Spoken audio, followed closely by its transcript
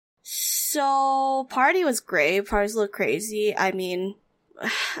So, party was great. Parties look crazy. I mean,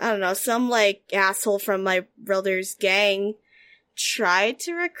 I don't know, some, like, asshole from my brother's gang tried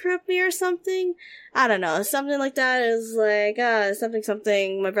to recruit me or something. I don't know, something like that is like,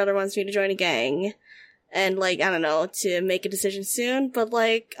 something, my brother wants me to join a gang. And, like, I don't know, to make a decision soon, but,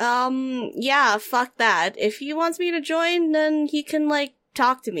 like, yeah, fuck that. If he wants me to join, then he can, like,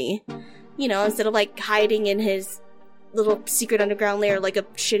 talk to me. You know, instead of, like, hiding in his little secret underground lair like a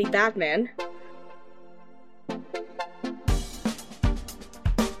shitty Batman.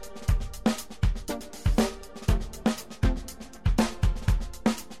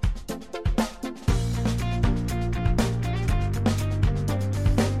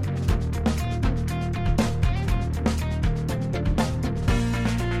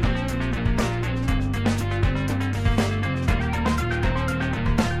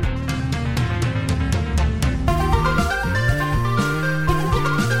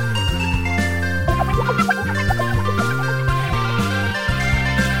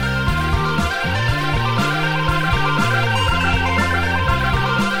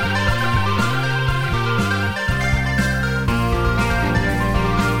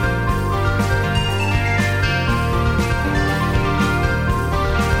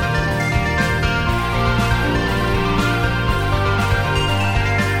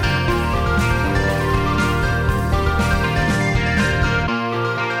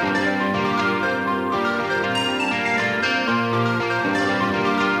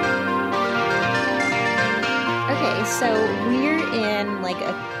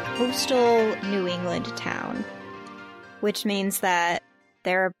 Coastal New England town, which means that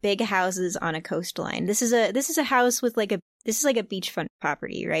there are big houses on a coastline. This is a house with like a beachfront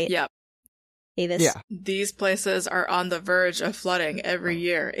property, right? Yep. Avis? Yeah. These places are on the verge of flooding every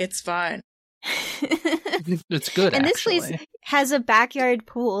year. It's fine. It's good, and actually. this place has a backyard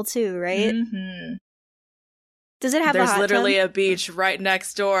pool too, right? Mm-hmm. Does it have There's a hot literally tub? a beach right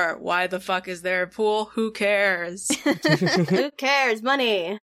next door. Why the fuck is there a pool? Who cares? Who cares?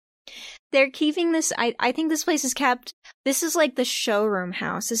 Money. They're keeping this. I think this place is kept. This is like the showroom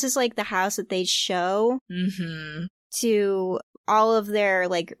house. This is like the house that they show to all of their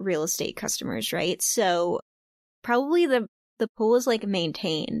like real estate customers, right? So probably the pool is like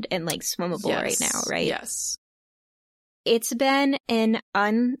maintained and like swimmable right now, right? Yes. It's been an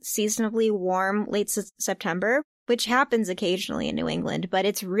unseasonably warm late September, which happens occasionally in New England, but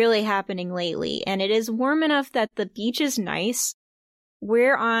it's really happening lately. And it is warm enough that the beach is nice.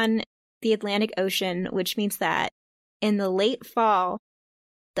 We're on the Atlantic Ocean, which means that in the late fall,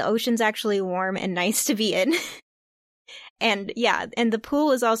 the ocean's actually warm and nice to be in. And yeah, and the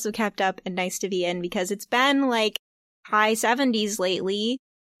pool is also kept up and nice to be in because it's been like high 70s lately,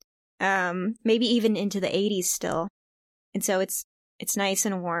 maybe even into the 80s still. And so it's nice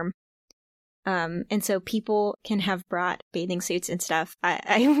and warm. And so people can have brought bathing suits and stuff.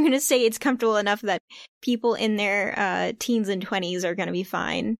 I'm going to say it's comfortable enough that people in their teens and 20s are going to be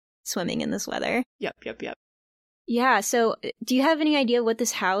fine swimming in this weather. Yep. Yeah, so do you have any idea what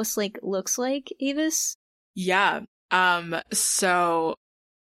this house like looks like, Avis? Yeah. So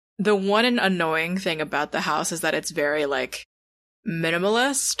the one annoying thing about the house is that it's very like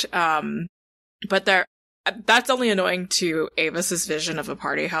minimalist. But that's only annoying to Avis's vision of a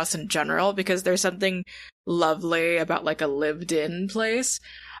party house in general, because there's something lovely about like a lived-in place.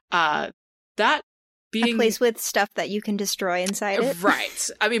 That being a place with stuff that you can destroy inside it. Right.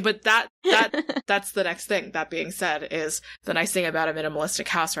 I mean, but that's the next thing. That being said, is the nice thing about a minimalistic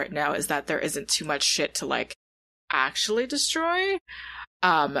house right now is that there isn't too much shit to like actually destroy.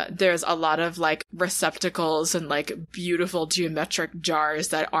 There's a lot of like receptacles and like beautiful geometric jars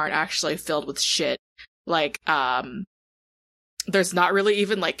that aren't actually filled with shit. Like, there's not really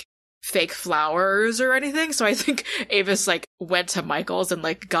even like fake flowers or anything. So I think Avis like went to Michael's and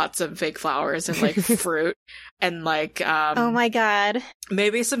like got some fake flowers and like fruit and like, oh my God,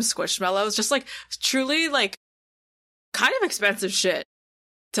 maybe some Squishmallows, just like truly like kind of expensive shit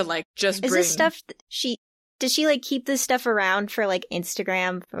to like just bring. Is this stuff does she like keep this stuff around for like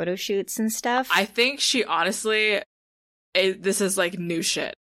Instagram photo shoots and stuff? I think she honestly, this is like new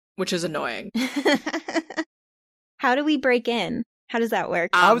shit, which is annoying. How do we break in? How does that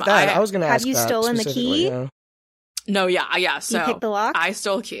work? I was going to ask. Have you stolen the key? Yeah. No, yeah. So you picked the lock? I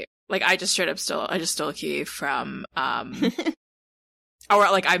stole a key. Like I just stole a key from or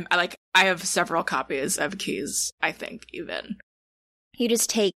like I have several copies of keys, I think even. You just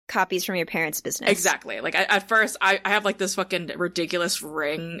take copies from your parents' business. Exactly. Like at first I have like this fucking ridiculous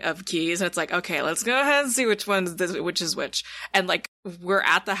ring of keys and it's like, okay, let's go ahead and see which is which. And like we're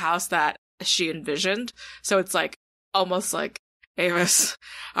at the house that she envisioned. So it's like almost like Avis,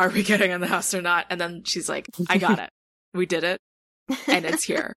 are we getting in the house or not? And then she's like, I got it. We did it. And it's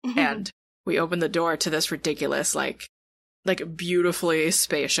here. And we open the door to this ridiculous, like beautifully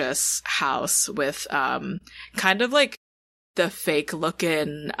spacious house with kind of like the fake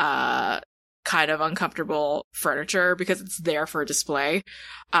looking kind of uncomfortable furniture because it's there for display.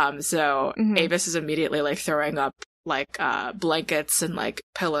 So Avis is immediately like throwing up like blankets and like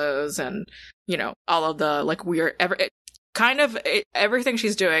pillows and, you know, all of the like weird everything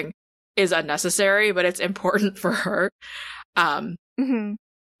she's doing is unnecessary, but it's important for her. And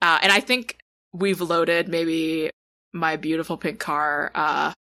I think we've loaded maybe my beautiful pink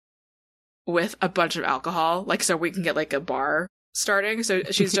car with a bunch of alcohol, like so we can get like a bar starting. So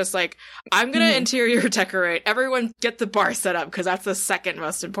she's just like, I'm gonna interior decorate. Everyone get the bar set up because that's the second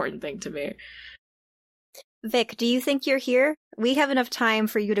most important thing to me. Vic, do you think you're here? We have enough time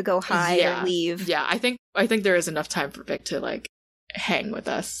for you to go hide or leave. Yeah, I think there is enough time for Vic to like hang with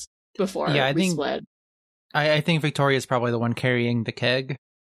us before we split. I think Victoria's probably the one carrying the keg.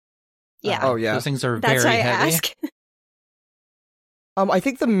 Yeah. Oh yeah. Those things are very heavy. Ask. I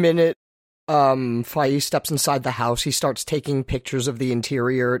think the minute Faiz steps inside the house, he starts taking pictures of the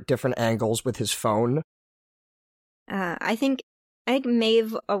interior at different angles with his phone. I think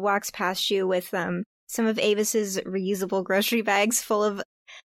Maeve walks past you with some of Avis's reusable grocery bags full of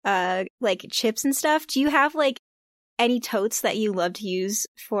like chips and stuff. Do you have like any totes that you love to use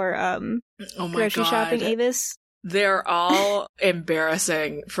for grocery shopping, Avis? They're all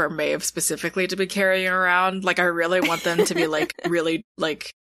embarrassing for Maeve specifically to be carrying around. Like, I really want them to be, like, really,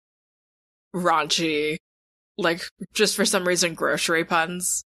 like, raunchy. Like, just for some reason, grocery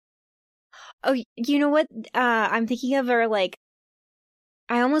puns. Oh, you know what I'm thinking of are, like,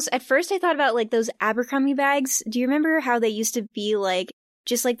 at first I thought about, like, those Abercrombie bags. Do you remember how they used to be, like,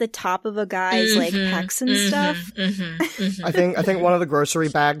 just, like, the top of a guy's, like, pecs and stuff? I think one of the grocery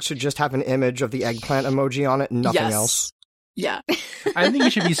bags should just have an image of the eggplant emoji on it and nothing else. Yeah. I think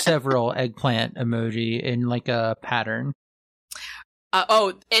it should be several eggplant emoji in, like, a pattern.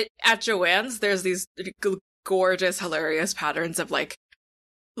 At Joanne's, there's these gorgeous, hilarious patterns of, like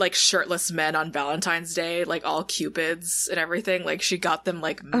shirtless men on Valentine's Day, like, all cupids and everything. Like, she got them,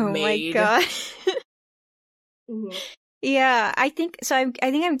 like, made. Oh my god. Yeah, I think so.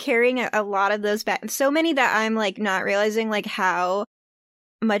 I think I'm carrying a lot of those bags. So many that I'm like not realizing like how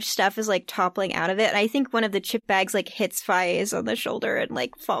much stuff is like toppling out of it. And I think one of the chip bags like hits Faiz on the shoulder and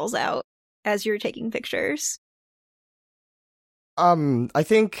like falls out as you're taking pictures. I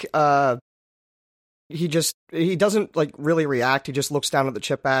think he doesn't like really react. He just looks down at the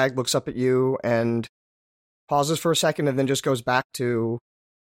chip bag, looks up at you, and pauses for a second, and then just goes back to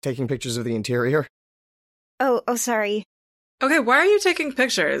taking pictures of the interior. Oh, sorry. Okay, why are you taking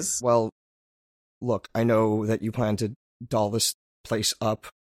pictures? Well, look, I know that you plan to doll this place up,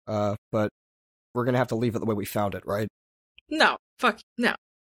 but we're gonna have to leave it the way we found it, right? No, fuck, no.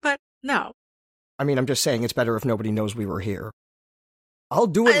 But, no. I mean, I'm just saying it's better if nobody knows we were here. I'll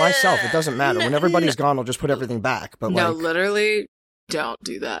do it myself, it doesn't matter. When everybody's gone, I'll just put everything back, but no, literally, don't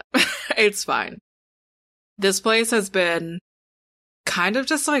do that. It's fine. This place has been kind of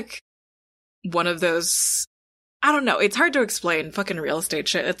just like one of those, I don't know, it's hard to explain fucking real estate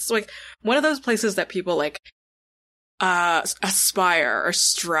shit. It's like one of those places that people like aspire or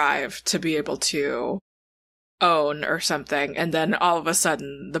strive to be able to own or something, and then all of a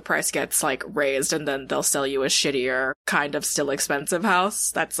sudden the price gets like raised, and then they'll sell you a shittier kind of still expensive house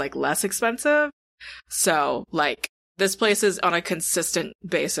that's like less expensive. So like this place is on a consistent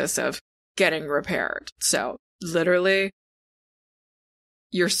basis of getting repaired. So literally,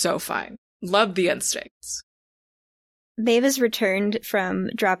 you're so fine. Love the instincts. Maeve has returned from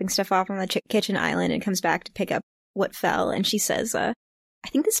dropping stuff off on the kitchen island and comes back to pick up what fell, and she says, I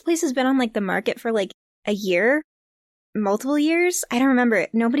think this place has been on like the market for like a year? Multiple years? I don't remember.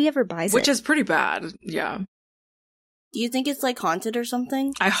 Nobody ever buys it. Which is pretty bad, yeah. Do you think it's like haunted or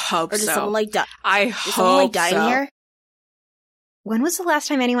something? I hope so. Or does someone like die? I Does hope someone like die so. in here? When was the last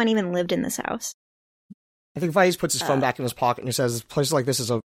time anyone even lived in this house? I think Faiz puts his phone back in his pocket and he says, places like this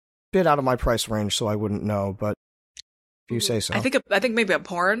is a bit out of my price range, so I wouldn't know, but if you say so. I think maybe a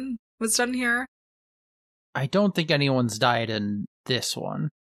porn was done here. I don't think anyone's died in this one.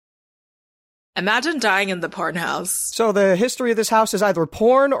 Imagine dying in the porn house. So the history of this house is either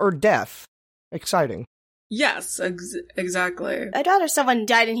porn or death. Exciting. Yes, exactly. I'd rather someone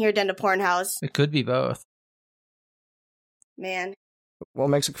died in here than a porn house. It could be both. Man. Well, it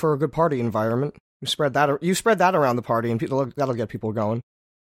makes it for a good party environment. You spread that around the party, and that'll get people going.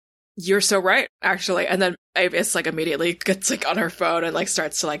 You're so right, actually. And then Avis like immediately gets like on her phone and like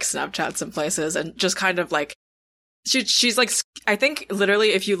starts to like Snapchat some places and just kind of like she's like, I think literally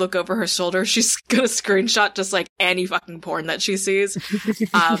if you look over her shoulder, she's gonna screenshot just like any fucking porn that she sees.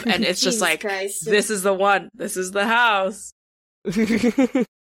 And it's just Jesus like, Christ. this is the one. This is the house.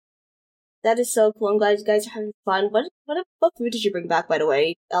 That is so cool. I'm glad you guys are having fun. What food did you bring back, by the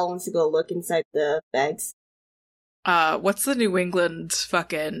way? Elle wants to go look inside the bags. What's the New England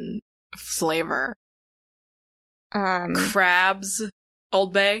fucking flavor? Crabs?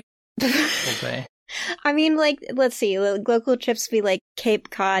 Old Bay? Okay. I mean, like, let's see. Local chips be like Cape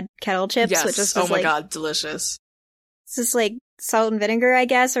Cod kettle chips, Yes. which is Oh just my like, god, delicious. it's just like salt and vinegar, I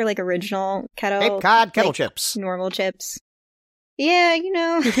guess, or like original kettle. Cape Cod kettle like, chips. Normal chips. Yeah, you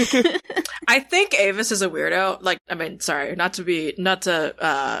know. I think Avis is a weirdo. Like, I mean, sorry, not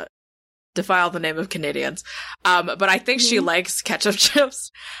to defile the name of Canadians. But I think she likes ketchup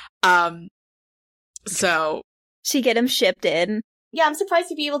chips. So She get them shipped in. Yeah, I'm surprised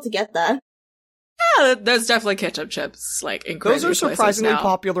you'd be able to get that. yeah, there's definitely ketchup chips, like, in crazy Those are places surprisingly now.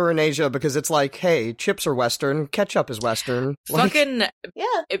 popular in Asia because it's like, hey, chips are Western, ketchup is Western. Like, Fucking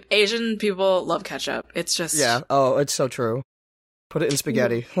Yeah. Asian people love ketchup. It's just yeah. Oh, it's so true. Put it in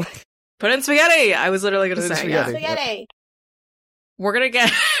spaghetti. put in spaghetti. I was literally gonna Put it in say, yeah. spaghetti. Spaghetti. We're gonna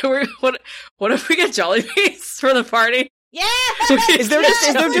get what if we get Jollibees for the party? Yeah! Is there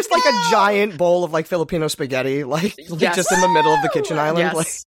just like a giant bowl of like Filipino spaghetti, like Yes. just in the middle of the kitchen island? Yes. Like,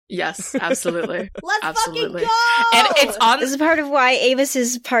 Yes, absolutely. Let's Absolutely. fucking go! And it's on This is part of why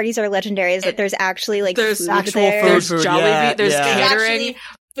Avis's parties are legendary, is that there's actually like There's food actual there. food. there's Jollibee, yeah, there's yeah. It's catering. actually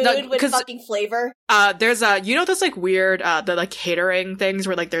food No, with 'cause- fucking flavor. There's you know those like weird the like catering things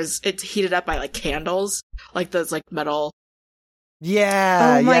where like it's heated up by like candles, like those like metal.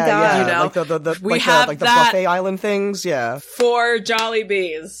 yeah. Oh my yeah, God. yeah. You know, like the we like have the, like the that- buffet island things. Yeah. For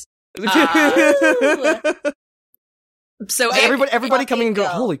Jollibees. So Everybody coming and go,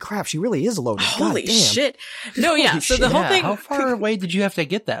 fucking go. holy crap, she really is loaded. holy God damn. shit. No, yeah. Holy So the shit. whole Yeah, thing how far away did you have to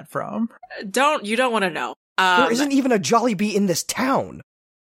get that from? you don't want to know. There isn't even a Jollibee in this town.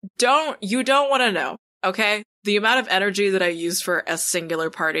 Don't want to know. Okay? The amount of energy that I use for a singular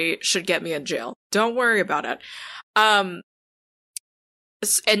party should get me in jail. Don't worry about it. And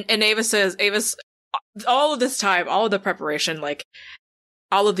Avis says, all of this time, all of the preparation, like,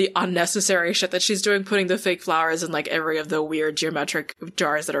 all of the unnecessary shit that she's doing, putting the fake flowers in, like, every of the weird geometric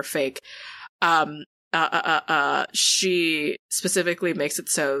jars that are fake, she specifically makes it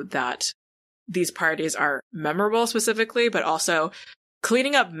so that these parties are memorable specifically, but also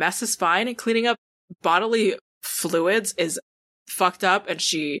cleaning up mess is fine, and cleaning up bodily fluids is fucked up, and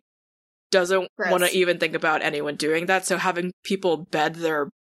she doesn't Gross. want to even think about anyone doing that. So having people bed their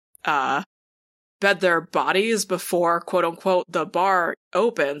bodies before, quote unquote, the bar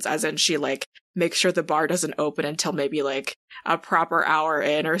opens, as in she like makes sure the bar doesn't open until maybe like a proper hour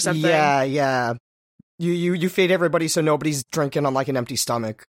in or something. Yeah, yeah. You feed everybody so nobody's drinking on like an empty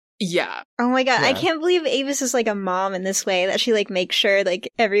stomach. Yeah. Oh my god, I Yeah. can't believe Avis is like a mom in this way, that she like makes sure like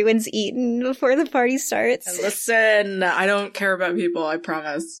everyone's eaten before the party starts. And listen, I don't care about people, I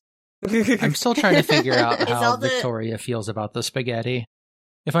promise. I'm still trying to figure out Is how all the- Victoria feels about the spaghetti.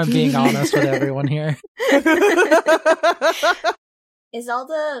 If I'm being honest with everyone here. Is all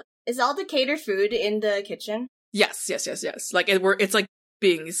the catered food in the kitchen? Yes. Like it's like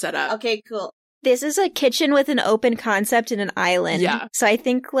being set up. Okay, cool. This is a kitchen with an open concept in an island. Yeah. So I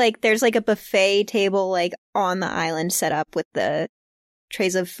think like there's like a buffet table like on the island set up with the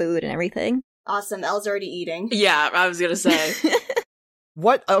trays of food and everything. Awesome. Elle's already eating. Yeah, I was gonna say.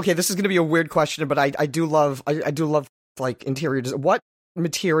 What? Okay, this is going to be a weird question, but I do love like interior design. What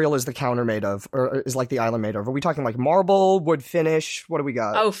material is the counter made of, or is like the island made of? Are we talking like marble, wood finish? What do we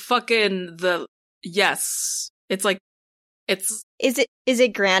got? Oh, fucking yes. It's like, it's Is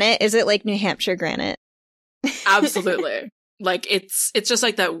it granite? Is it like New Hampshire granite? absolutely. Like, it's just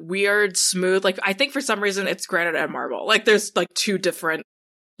like that weird, smooth, like, I think for some reason it's granite and marble. Like, there's like two different,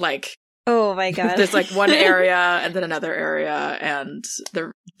 like, Oh my god. there's like one area and then another area, and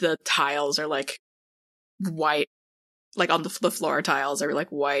the tiles are like white, like on the floor tiles are like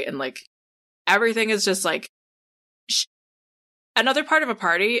white, and like everything is just like. Another part of a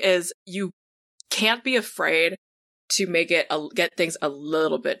party is you can't be afraid to make it get things a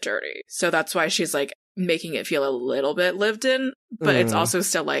little bit dirty. So that's why she's like making it feel a little bit lived in, but it's also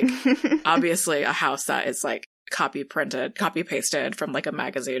still like obviously a house that is like copy pasted from like a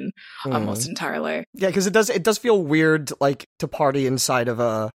magazine almost entirely. Yeah, because it does feel weird like to party inside of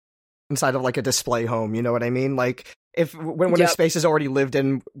like a display home. You know what I mean? Like when a Yep. space is already lived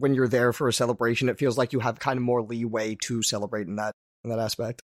in, when you're there for a celebration, it feels like you have kind of more leeway to celebrate in that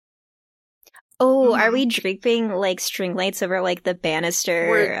aspect. Oh, are we draping like string lights over like the banister?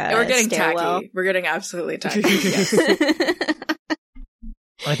 We're getting stairwell? tacky. We're getting absolutely tacky.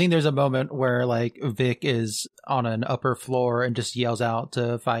 I think there's a moment where like Vic is on an upper floor and just yells out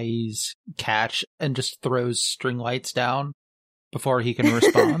to Faiz catch and just throws string lights down before he can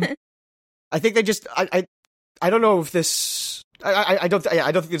respond. I think they just I don't know if this I don't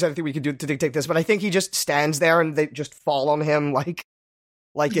think there's anything we can do to dictate this, but I think he just stands there and they just fall on him like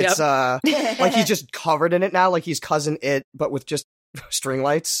it's like he's just covered in it now, like he's Cousin It, but with just string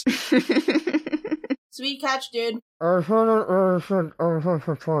lights. Sweet catch, dude. Vic,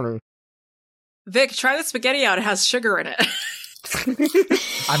 try the spaghetti out. It has sugar in it.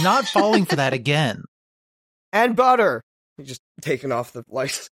 I'm not falling for that again. And butter. He's just taking off the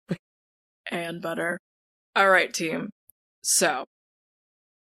lights. And butter. All right, team. So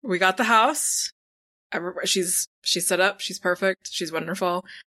we got the house. She's set up. She's perfect. She's wonderful.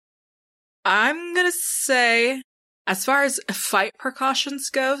 I'm gonna say, as far as fight precautions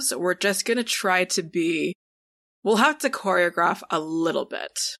goes, we're just gonna try to be. We'll have to choreograph a little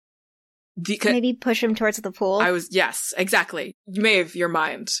bit. Maybe push him towards the pool. Yes, exactly. Maeve, your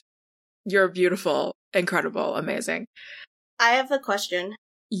mind. You're beautiful, incredible, amazing. I have a question.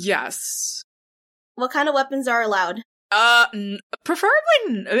 Yes. What kind of weapons are allowed?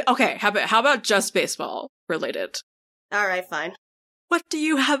 Preferably. Okay, how about just baseball related? All right, fine. What do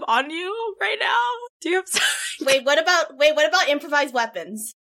you have on you right now? Do you have something? Wait, what about improvised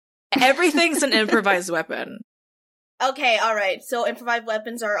weapons? Everything's an improvised weapon. Okay, all right. So improvised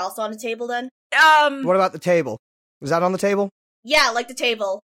weapons are also on the table then? What about the table? Was that on the table? Yeah, like the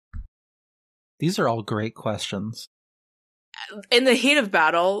table. These are all great questions. In the heat of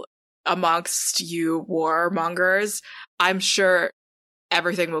battle amongst you warmongers, I'm sure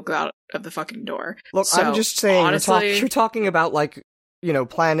everything will go out of the fucking door. Look, so, I'm just saying, honestly, you're talking about, like, you know,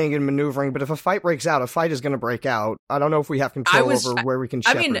 planning and maneuvering, but if a fight breaks out, a fight is going to break out. I don't know if we have control over where we can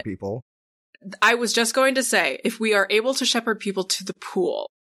shepherd people. I was just going to say, if we are able to shepherd people to the pool,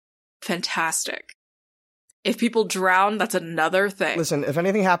 fantastic. If people drown, that's another thing. Listen, if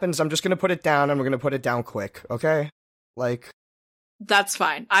anything happens, I'm just going to put it down, and we're going to put it down quick, okay? Like... That's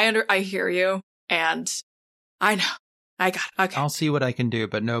fine. I hear you, and I know. I got it. Okay. I'll see what I can do,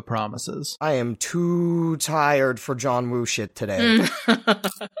 but no promises. I am too tired for John Woo shit today.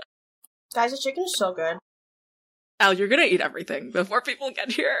 Guys, the chicken is so good. Al, you're gonna eat everything before people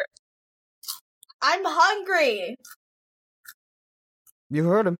get here. I'm hungry! You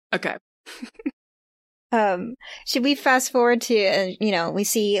heard him. Okay. Should we fast forward to, we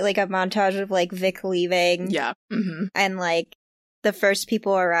see, like, a montage of, like, Vic leaving? Yeah. Mm-hmm. And, like, the first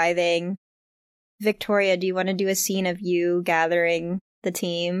people arriving. Victoria, do you want to do a scene of you gathering the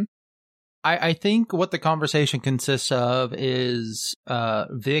team? I think what the conversation consists of is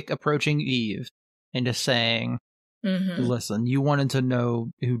Vic approaching Eve and just saying, listen, you wanted to know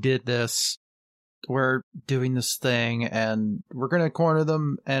who did this. We're doing this thing, and we're going to corner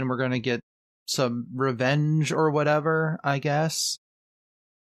them, and we're going to get some revenge or whatever, I guess.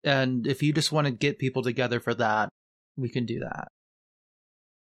 And if you just want to get people together for that, we can do that.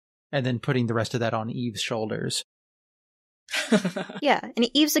 And then putting the rest of that on Eve's shoulders. Yeah, and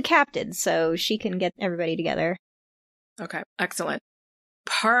Eve's a captain, so she can get everybody together. Okay, excellent.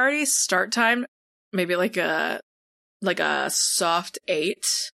 Party start time, maybe like a soft 8.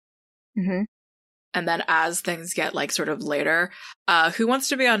 Mm-hmm. And then as things get like sort of later, who wants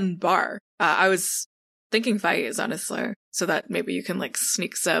to be on bar? I was thinking Faiz, honestly, so that maybe you can like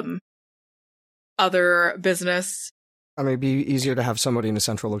sneak some other business. I mean, it'd be easier to have somebody in a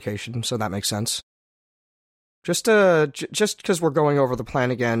central location, so that makes sense. Just because we're going over the plan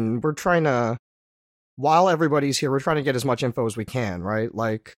again, we're trying to, while everybody's here, we're trying to get as much info as we can, right?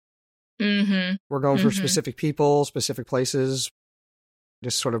 Like, we're going for specific people, specific places.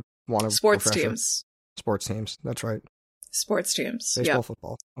 Just sort of want to Sports teams, that's right. Sports teams. Baseball,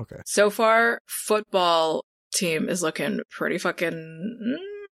 football. Okay. So far, football team is looking pretty sus.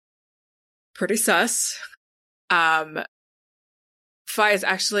 Faiz,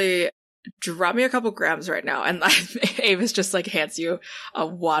 actually, drop me a couple grams right now, and Avis just like hands you a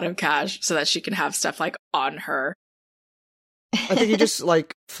wad of cash so that she can have stuff like on her. I think he just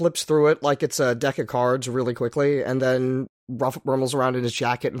like flips through it like it's a deck of cards really quickly, and then rumbles around in his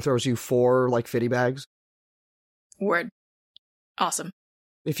jacket and throws you 4 like fitty bags. Word. Awesome.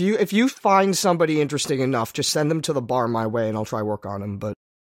 If you find somebody interesting enough, just send them to the bar my way, and I'll try work on them. But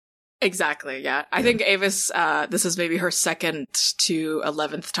exactly, yeah. I think Avis, this is maybe her 2nd to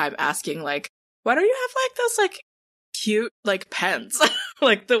 11th time asking, like, why don't you have like those like cute like pens,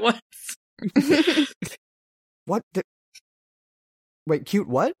 like the ones. What? Wait, cute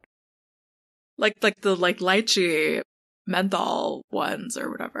what? Like the lychee menthol ones or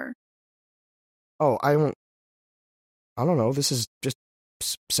whatever. Oh, I don't know. This is just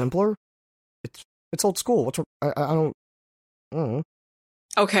simpler. It's old school. I don't know.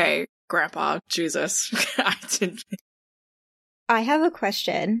 Okay, Grandpa, Jesus. I didn't. I have a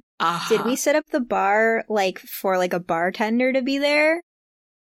question. Uh-huh. Did we set up the bar for a bartender to be there?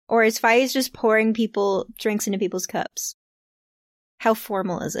 Or is Faiz just pouring drinks into people's cups? How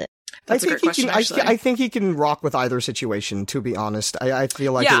formal is it? That's a great question, actually. I think he can rock with either situation, to be honest. I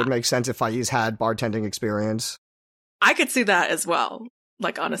feel like it would make sense if Faiz had bartending experience. I could see that as well,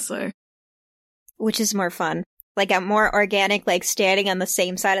 honestly. Which is more fun? A more organic, standing on the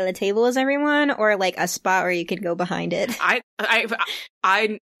same side of the table as everyone, or a spot where you could go behind it?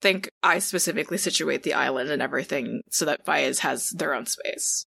 I think I specifically situate the island and everything so that Faiz has their own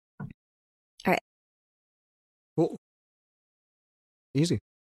space. All right. Cool. Easy.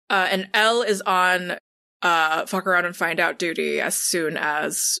 And Elle is on fuck around and find out duty as soon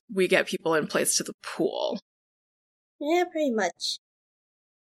as we get people in place to the pool. Yeah, pretty much.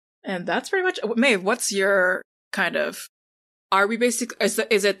 And that's pretty much... Maeve, what's your kind of... Are we basically... Is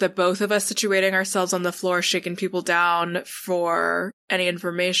it the both of us situating ourselves on the floor, shaking people down for any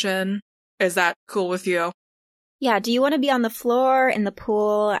information? Is that cool with you? Yeah, do you want to be on the floor, in the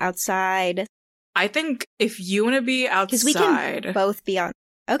pool, outside? I think if you want to be outside... Because we can both be on...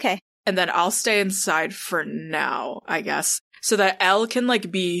 Okay. And then I'll stay inside for now, I guess. So that Elle can,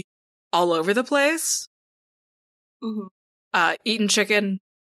 be all over the place. Mm-hmm. Eating chicken,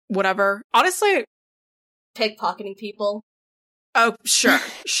 whatever. Honestly... Pickpocketing people. Oh, sure.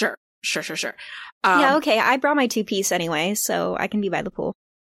 Yeah, okay. I brought my 2-piece anyway, so I can be by the pool.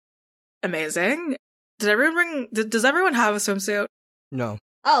 Amazing. Does everyone have a swimsuit? No.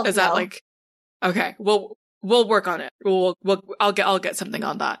 Oh, Is that okay? We'll work on it. I'll get something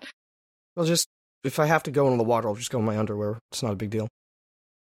on that. Well, just if I have to go into the water, I'll just go in my underwear. It's not a big deal.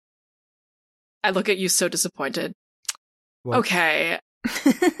 I look at you so disappointed. What? Okay.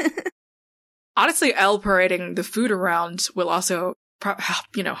 Honestly, Elle parading the food around will also,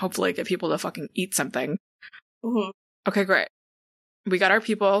 hopefully get people to fucking eat something. Mm-hmm. Okay, great. We got our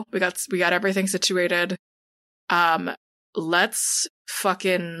people. We got everything situated. Let's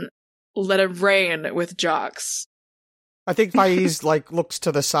fucking let it rain with jocks. I think Faiz looks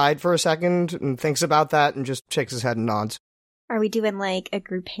to the side for a second and thinks about that and just shakes his head and nods. Are we doing a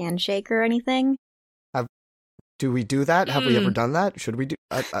group handshake or anything? Do we do that? Have we ever done that? Should we do?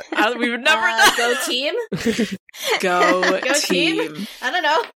 We've never done. Go team. Go team. I don't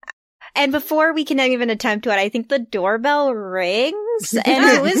know. And before we can even attempt to it, I think the doorbell rings, and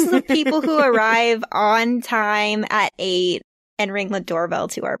who is the people who arrive on time at 8 and ring the doorbell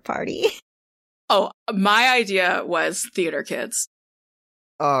to our party? Oh, my idea was theater kids.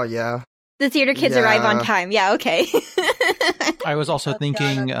 Oh yeah. The theater kids arrive on time. Yeah, okay. I was also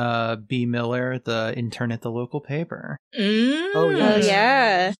thinking B. Miller, the intern at the local paper. Oh,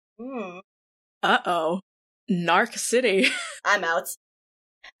 yes. Oh, yeah. Uh-oh. Narc City. I'm out.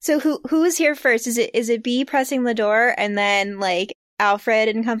 So who is here first? Is it B pressing the door and then Alfred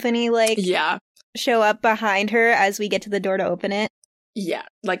and company yeah, show up behind her as we get to the door to open it? Yeah.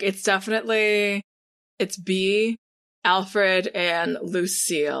 It's B, Alfred, and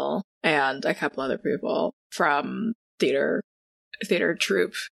Lucille, and a couple other people from theater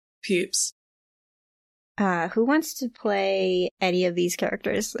troupe peeps. Who wants to play any of these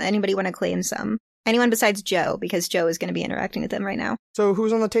characters? Anybody want to claim some? Anyone besides Joe, because Joe is going to be interacting with them right now. So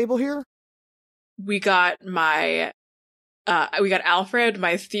who's on the table here? We got Alfred,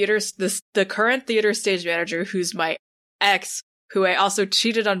 my the current theater stage manager, who's my ex, who I also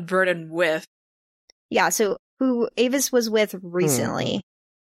cheated on Vernon with. Yeah, so who Avis was with recently.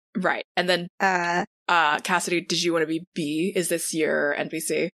 Right. And then Cassidy, did you want to be B? Is this your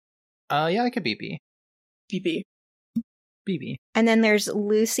NPC? Yeah, I could be B. BB. BB. And then there's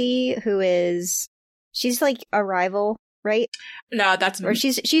Lucy, she's a rival, right? No, that's... Or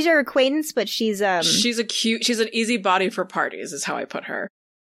she's her acquaintance, but she's she's she's an easy body for parties, is how I put her.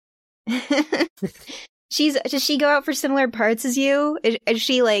 Does she go out for similar parts as you? Is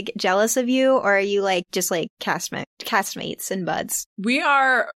she jealous of you, or are you just castmates and buds? We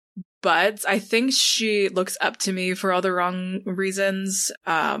are buds. I think she looks up to me for all the wrong reasons.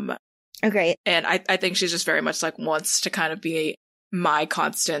 Okay. And I think she's just very much wants to kind of be my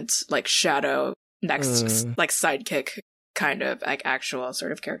constant shadow next sidekick kind of actual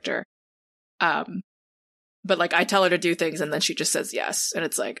sort of character. But I tell her to do things and then she just says yes, and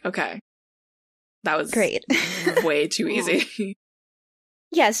it's okay. That was great. way too easy.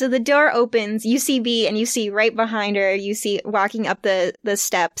 Yeah, so the door opens, you see Bee, and you see right behind her, you see walking up the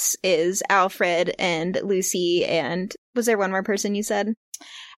steps is Alfred and Lucy, and was there one more person you said?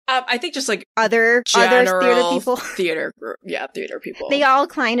 I think just like other theater people. Theater people. They all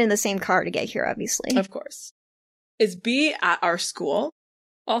climbed in the same car to get here, obviously. Of course. Is Bee at our school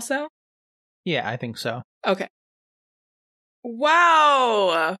also? Yeah, I think so. Okay.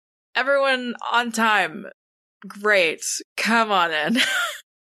 Wow! Everyone on time. Great. Come on in.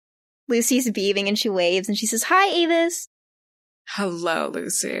 Lucy's beaming and she waves and she says, "Hi, Avis." Hello,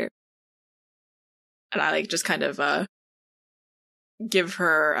 Lucy. And I just kind of give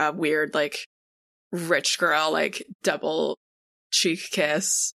her a weird rich girl double cheek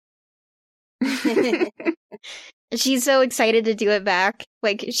kiss. She's so excited to do it back.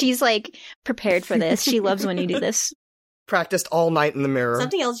 She's prepared for this. She loves when you do this. Practiced all night in the mirror.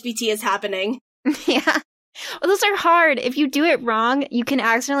 Something LGBT is happening. Yeah. Well, those are hard. If you do it wrong, you can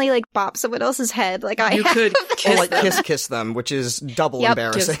accidentally bop someone else's head. You could kiss them, which is double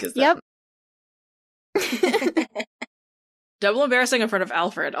embarrassing. Kiss yep. Double embarrassing in front of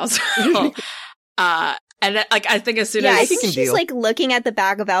Alfred also. And I think as soon as I think she's looking at the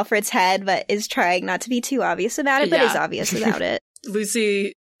back of Alfred's head, but is trying not to be too obvious about it, but is obvious about it.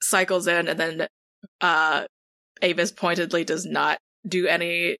 Lucy cycles in, and then Avis pointedly does not do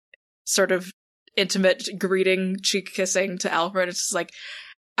any sort of intimate greeting, cheek kissing to Alfred. It's just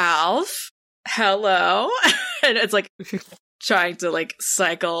Alf, hello, and it's trying to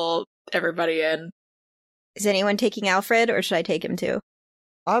cycle everybody in. Is anyone taking Alfred, or should I take him too?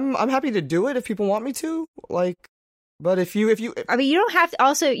 I'm happy to do it if people want me to. But if you, I mean, you don't have to.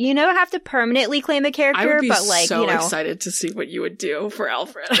 Also, you don't have to permanently claim a character. I would be but so excited to see what you would do for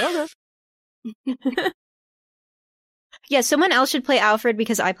Alfred. Okay. Yeah, someone else should play Alfred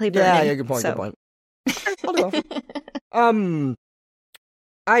because I play Vernon. Yeah, good point. Good point.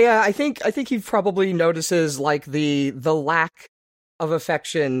 I think he probably notices the lack of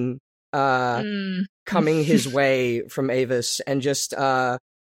affection coming his way from Avis, and just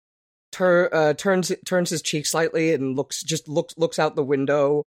turns his cheek slightly and looks out the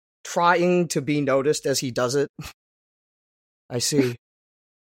window, trying to be noticed as he does it. I see.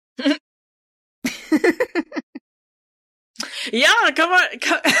 Yeah, come on,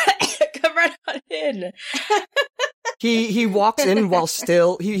 come right on in. He walks in while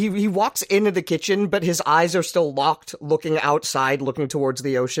still he walks into the kitchen, but his eyes are still locked, looking outside, looking towards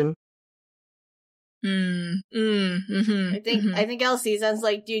the ocean. I think Elsie sounds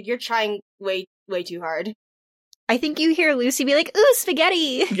dude, you're trying way too hard. I think you hear Lucy be like, "Ooh,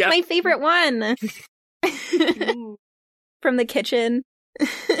 spaghetti, yep. My favorite one." From the kitchen.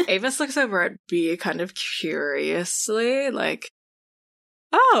 Avis looks over at Bee kind of curiously,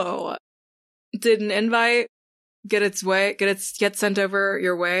 "Oh, did an invite get sent over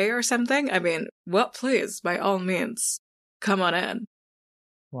your way or something? I mean, well, please, by all means, come on in."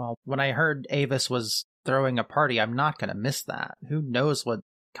 Well, when I heard Avis was throwing a party, I'm not going to miss that. Who knows what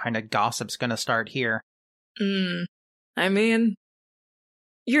kind of gossip's going to start here? I mean,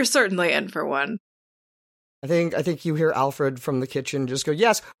 you're certainly in for one. I think you hear Alfred from the kitchen just go,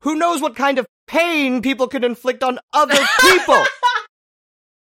 "Yes, who knows what kind of pain people could inflict on other people?"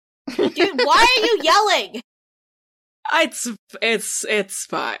 Dude, why are you yelling? It's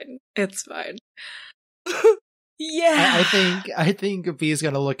fine. It's fine. Yeah. I think Bee's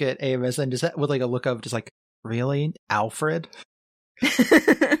gonna look at Avis and just with a look of just really, Alfred?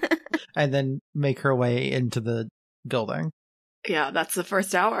 And then make her way into the building. Yeah, that's the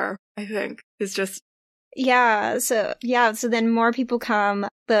first hour, I think. It's just so then more people come.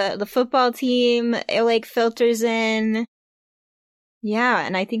 The football team, it filters in. Yeah,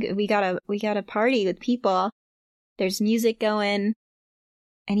 and I think we got a party with people. There's music going.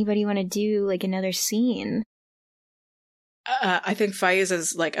 Anybody want to do another scene? I think Faiz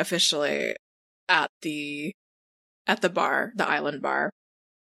is officially at the bar, the island bar.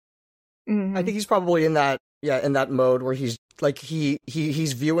 Mm-hmm. I think he's probably in that mode where he's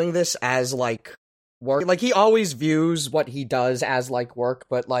he's viewing this as work. He always views what he does as work,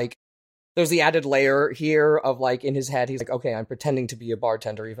 but there's the added layer here of in his head he's okay, I'm pretending to be a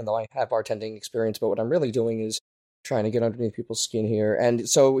bartender even though I have bartending experience, but what I'm really doing is trying to get underneath people's skin here. And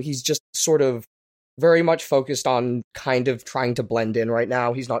so he's just sort of very much focused on kind of trying to blend in right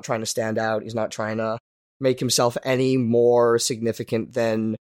now. He's not trying to stand out. He's not trying to make himself any more significant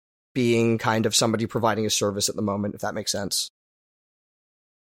than being kind of somebody providing a service at the moment, if that makes sense.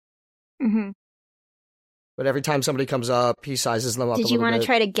 Mm-hmm. But every time somebody comes up, he sizes them up a little bit. Did you want to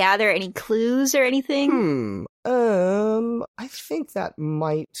try to gather any clues or anything? I think that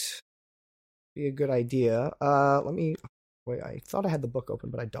might be a good idea. Wait, I thought I had the book open,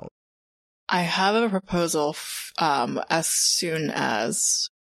 but I don't. I have a proposal as soon as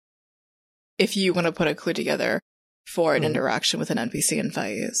if you want to put a clue together for an interaction with an NPC in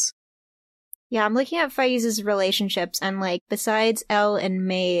Faiz. Yeah, I'm looking at Faiz's relationships, and like besides Elle and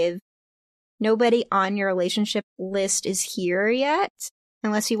Maeve, nobody on your relationship list is here yet,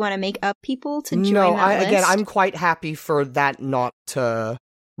 unless you want to make up people to join that list. Again, I'm quite happy for that not to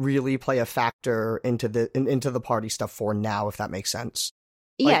really play a factor into the party stuff for now, if that makes sense.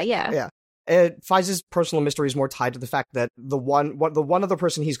 Yeah. Faiz's personal mystery is more tied to the fact that the one other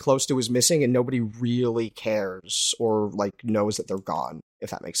person he's close to is missing, and nobody really cares or like knows that they're gone,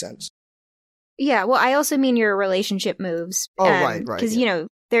 if that makes sense. Yeah, well, I also mean your relationship moves. Oh, right. Because, you know,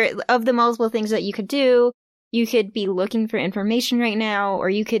 there of the multiple things that you could do, you could be looking for information right now, or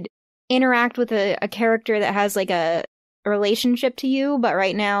you could interact with a character that has, like, a relationship to you, but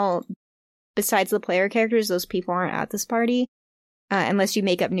right now, besides the player characters, those people aren't at this party, unless you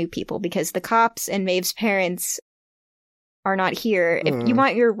make up new people, because the cops and Maeve's parents are not here. If you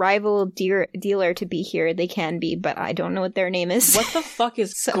want your rival dealer to be here, they can be, but I don't know what their name is. What the fuck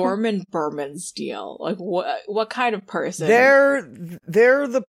is Gorman Berman's deal? Like, what kind of person? They're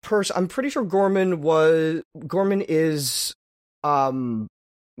the person. I'm pretty sure Gorman is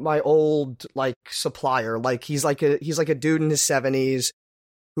my old like supplier. Like he's like a dude in his 70s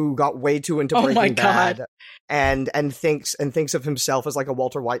who got way too into Breaking Bad and thinks of himself as like a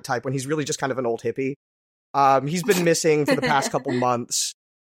Walter White type when he's really just kind of an old hippie. He's been missing for the past couple months.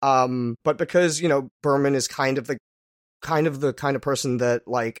 But because, you know, Berman is kind of the kind of person that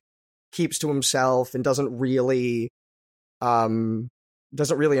like keeps to himself and doesn't really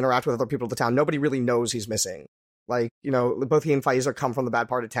interact with other people of the town. Nobody really knows he's missing. Like, you know, both he and Faiza come from the bad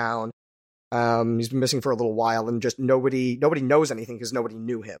part of town. He's been missing for a little while, and just nobody knows anything because nobody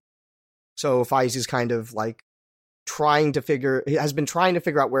knew him. So Faiz is kind of like has been trying to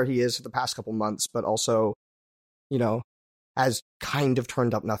figure out where he is for the past couple months, but also, you know, has kind of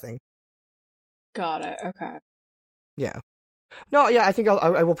turned up nothing. Got it. Okay. Yeah. No, yeah, I think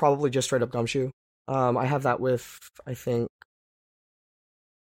I will probably just straight up Gumshoe. I have that with, I think,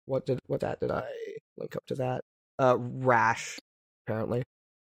 what did I link up to that? Rash, apparently.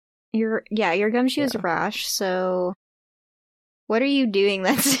 Your Gumshoe is Rash, so what are you doing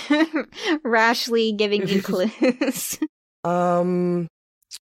that's rashly giving you clues? Let me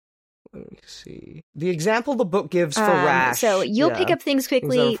see. The example the book gives for Rash. So you'll pick up things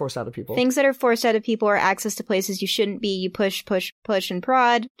quickly. Things that are forced out of people. Things that are forced out of people or access to places you shouldn't be. You push, and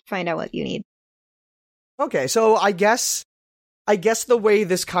prod to find out what you need. Okay, so I guess the way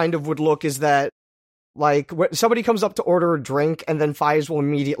this kind of would look is that, like, somebody comes up to order a drink, and then Faiz will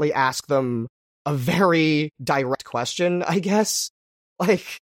immediately ask them a very direct question, I guess.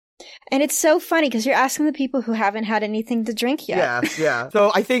 Like, and it's so funny because you're asking the people who haven't had anything to drink yet. Yeah. So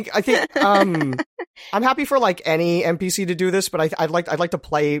I think I'm happy for like any NPC to do this, but I'd like to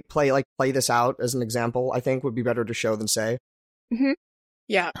play this out as an example. I think would be better to show than say. Mm-hmm.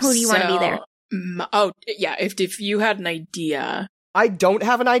 Yeah. Who do you want to be there? Oh yeah. If you had an idea, I don't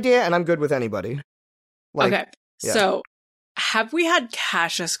have an idea, and I'm good with anybody. Like, okay. Yeah. So have we had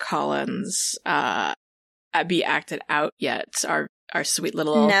Cassius Collins be acted out yet? Our sweet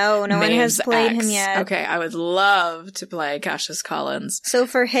little no one has played him yet. Okay, I would love to play Cassius Collins. So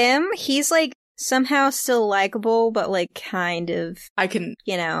for him, he's like somehow still likable, but like kind of. I can,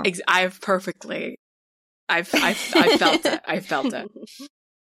 you know, I've felt it. I felt it.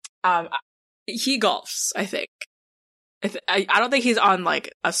 He golfs, I think. I don't think he's on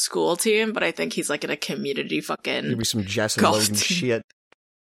like a school team, but I think he's like in a community fucking. Maybe some Jess and Logan shit.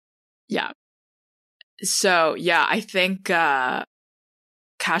 Yeah. So yeah, I think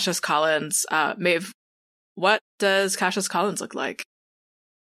Cassius Collins, Maeve, what does Cassius Collins look like?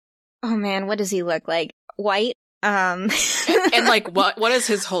 Oh man, what does he look like? White? And like what is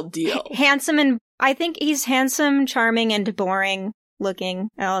his whole deal? Handsome, and I think he's handsome, charming, and boring looking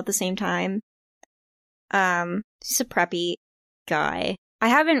all at the same time. He's a preppy guy. I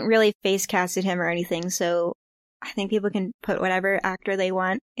haven't really face casted him or anything, so I think people can put whatever actor they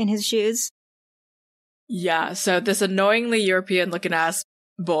want in his shoes. Yeah, so this annoyingly European-looking ass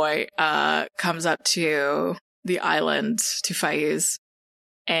boy comes up to the island to Faiz,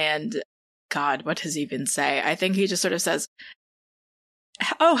 and God, what does he even say? I think he just sort of says,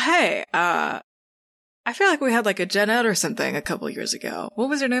 "Oh, hey, I feel like we had like a Gen Ed or something a couple years ago. What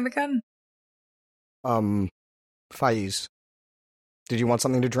was your name again?" Faiz. Did you want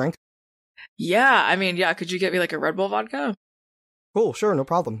something to drink? Yeah, I mean, yeah, could you get me like a Red Bull vodka? Cool, sure, no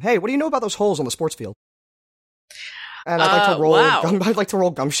problem. Hey, what do you know about those holes on the sports field? And I'd like to roll. Wow. I'd like to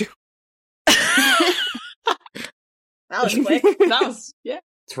roll Gumshoe. That was quick.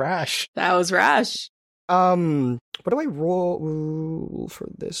 It's Rash. That was Rash. What do I roll for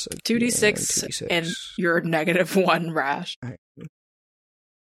this? 2d6 and your -1 Rash. All right.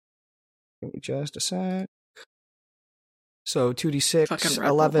 Give me just a sec. So 2d6,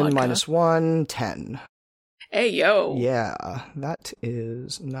 11 minus 1, 10. Hey, yo. Yeah, that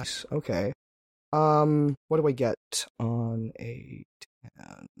is nice. Okay. What do I get on a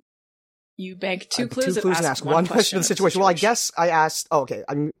 10? You bank 2 clues, and ask one question of the situation. Well, I guess I asked... Oh, okay,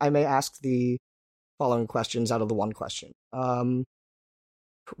 I may ask the following questions out of the one question.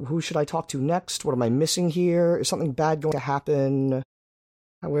 Who should I talk to next? What am I missing here? Is something bad going to happen?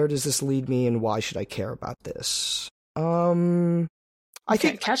 Where does this lead me, and why should I care about this? I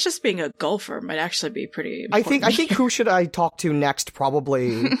think Cassius being a golfer might actually be pretty important. I think who should I talk to next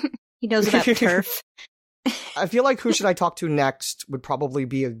probably... He knows about turf. I feel like who should I talk to next would probably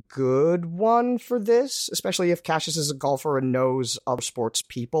be a good one for this, especially if Cassius is a golfer and knows other sports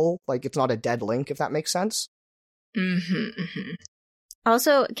people. Like, it's not a dead link, if that makes sense.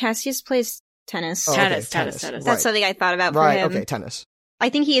 Also, Cassius plays tennis. Oh, tennis. That's right. something I thought about for Right, him. okay, tennis. I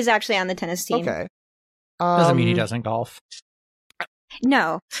think he is actually on the tennis team. Okay. Doesn't mean he doesn't golf.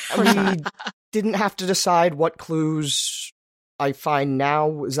 No. We didn't have to decide what clues I find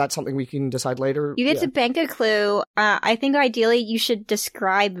now. Is that something we can decide later? You get to bank a clue. I think ideally you should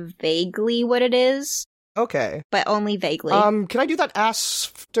describe vaguely what it is. Okay. But only vaguely. Can I do that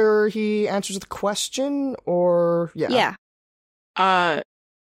after he answers the question, or... Yeah. Yeah.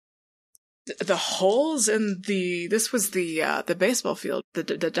 The holes in this was the baseball field,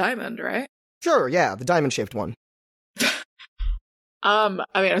 the diamond, right? Sure, yeah, the diamond-shaped one. I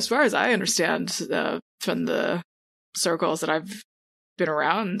mean, as far as I understand from the circles that I've been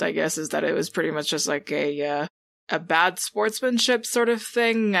around, I guess, is that it was pretty much just like a bad sportsmanship sort of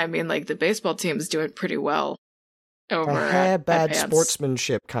thing. I mean, like, the baseball team is doing pretty well over at bad Pants.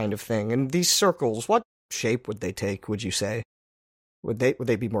 sportsmanship kind of thing. And these circles, what shape would they take, would you say? Would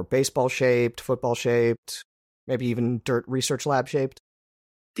they be more baseball-shaped, football-shaped, maybe even dirt research lab-shaped?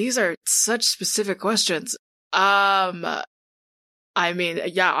 These are such specific questions. I mean,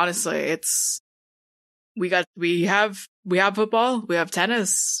 yeah, honestly, it's we have football, we have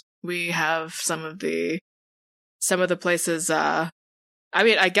tennis, we have some of the places. I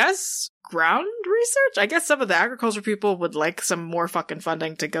mean, I guess ground research. I guess some of the agriculture people would like some more fucking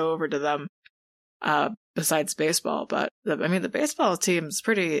funding to go over to them. Besides baseball, but the baseball team's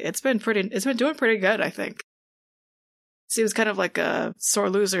it's been doing pretty good, I think. Seems kind of like a sore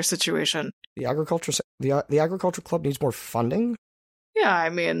loser situation. The agriculture club needs more funding? Yeah, I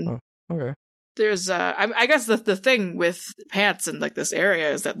mean, okay. There's I guess the thing with Pants in like this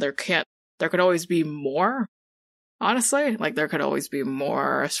area is that there could always be more. Honestly, like there could always be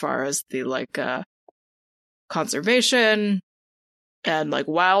more as far as the like conservation and like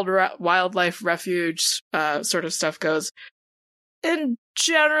wildlife refuge sort of stuff goes. And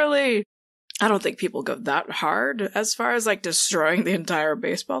generally, I don't think people go that hard as far as like destroying the entire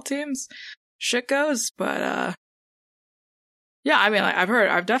baseball team's shit goes, but yeah, I mean, like,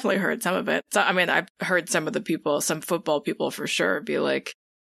 I've definitely heard some of it. So, I mean, I've heard some football people for sure be like,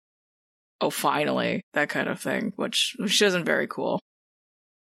 "Oh, finally," that kind of thing, which isn't very cool.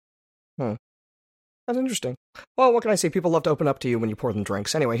 That's interesting. Well, what can I say? People love to open up to you when you pour them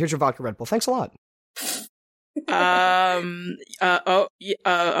drinks. Anyway, here's your vodka Red Bull. Thanks a lot.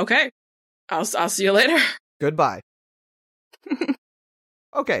 Okay. I'll see you later. Goodbye.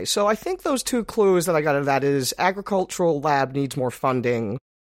 Okay, so I think those two clues that I got out of that is agricultural lab needs more funding,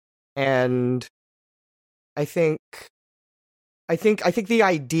 and I think the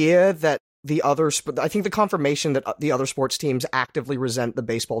idea that I think the confirmation that the other sports teams actively resent the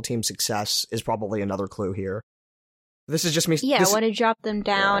baseball team's success is probably another clue here. This is just me. Yeah, I want to drop them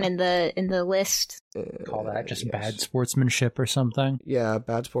down in the list. Call that just bad sportsmanship or something. Yeah,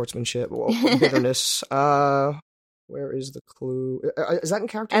 bad sportsmanship. Bitterness. Where is the clue? Is that in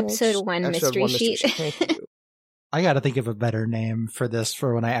character Episode notes? 1 Episode mystery 1 sheet. Thank you. I gotta think of a better name for this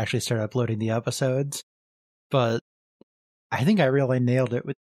for when I actually start uploading the episodes. But I think I really nailed it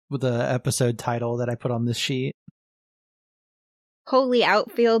with the episode title that I put on this sheet. Holy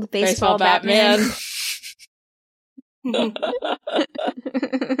Outfield Baseball Batman.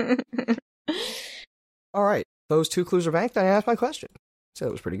 All right, those two clues are banked. I asked my question, so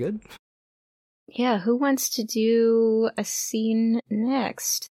it was pretty good. Yeah, who wants to do a scene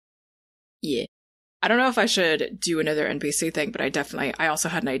next? Yeah. I don't know if I should do another NPC thing, but I also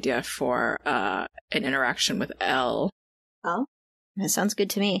had an idea for an interaction with Elle. Oh? That sounds good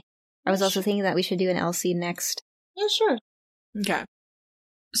to me. I was also thinking that we should do an L scene next. Yeah, sure. Okay.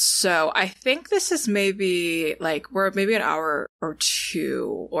 So I think this is maybe like we're maybe an hour or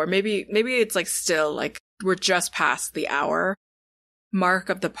two, or maybe it's like still like we're just past the hour mark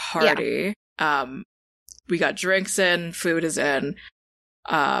of the party. Yeah. We got drinks in, food is in.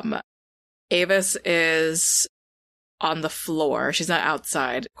 Avis is on the floor. She's not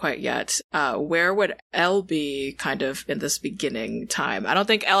outside quite yet. Where would Elle be kind of in this beginning time? I don't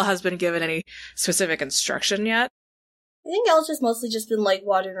think Elle has been given any specific instruction yet. I think Elle's just mostly just been, like,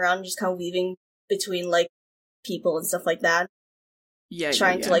 wandering around, just kind of weaving between, like, people and stuff like that. Yeah,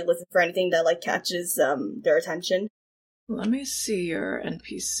 Trying to, like, listen for anything that, like, catches their attention. Let me see your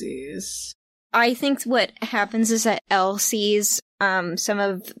NPCs. I think what happens is that Elle sees some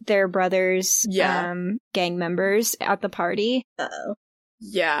of their brothers' gang members at the party. Uh-oh.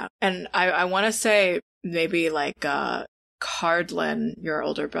 Yeah, and I want to say maybe, like, Cardlin, your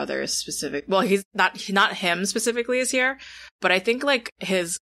older brother, is specific. Well, he's not him specifically is here, but I think like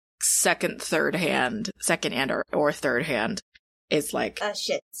his second and third hand is like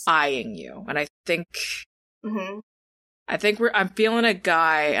eyeing you, and I think I'm feeling a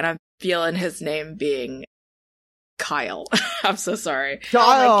guy, and I'm feeling his name being Kyle. I'm so sorry. Kyle. Oh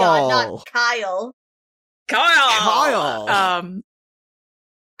my god, not Kyle.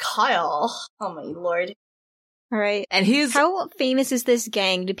 Kyle. Oh my lord. All right. And how famous is this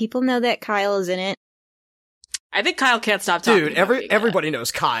gang? Do people know that Kyle is in it? I think Kyle can't stop talking. Dude, everybody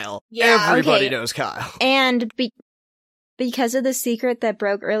knows Kyle. Yeah, everybody knows Kyle. And because of the secret that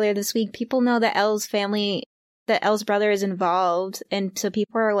broke earlier this week, people know that Elle's brother is involved, and so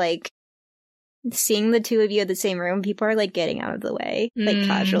people are like seeing the two of you in the same room. People are like getting out of the way, like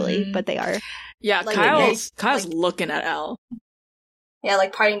casually, but they are. Yeah, like, Kyle's looking at Elle. Yeah,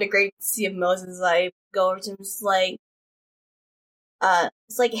 like parting the great sea of Moses, I go over to him, just like,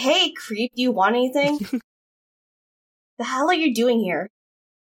 it's like, hey, creep, do you want anything? The hell are you doing here?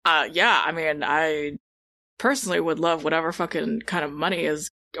 Yeah, I mean, I personally would love whatever fucking kind of money is,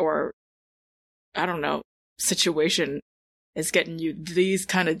 or, I don't know, situation is getting you these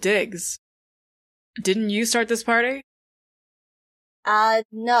kind of digs. Didn't you start this party?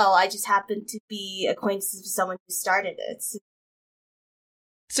 No, I just happened to be acquaintances with someone who started it.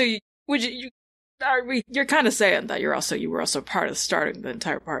 So you're kind of saying that you were also part of starting the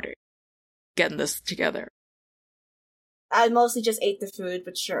entire party, getting this together. I mostly just ate the food,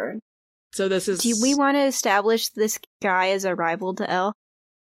 but sure. So this is. Do we want to establish this guy as a rival to Elle?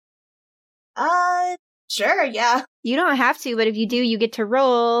 Sure, yeah. You don't have to, but if you do, you get to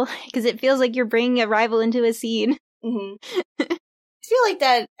roll, because it feels like you're bringing a rival into a scene. Mm-hmm. I feel like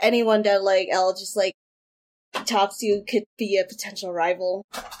that anyone that, like, Elle just, like, talks to could be a potential rival.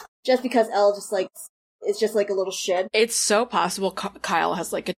 Just because Elle just, like, is just, like, a little shit. It's so possible Kyle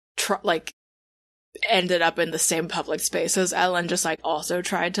has, like, ended up in the same public space as Elle and just, like, also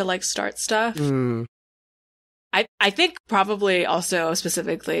tried to, like, start stuff. I think probably also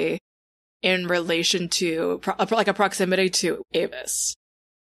specifically in relation to, like, a proximity to Avis.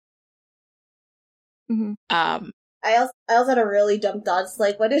 Mm-hmm. I also had a really dumb thought. It's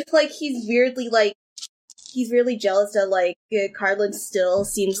like, what if, like, he's really jealous that, like, Cardlin still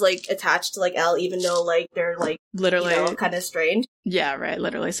seems, like, attached to, like, Elle, even though, like, they're, like, literally, you know, kind of strained. Yeah, right,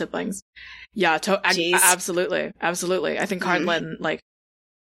 literally siblings. Yeah, absolutely. I think Cardlin, like,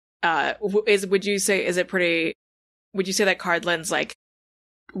 would you say that Cardlin's, like,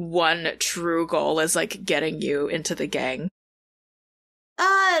 one true goal is, like, getting you into the gang?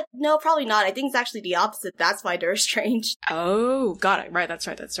 No, probably not. I think it's actually the opposite. That's why they're estranged. Oh, got it. Right, that's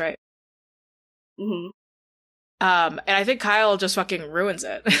right. Mm-hmm. And I think Kyle just fucking ruins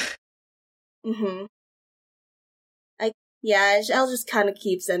it. Mm-hmm. Elle just kind of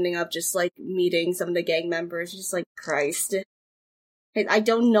keeps ending up just, like, meeting some of the gang members. Just like, Christ. I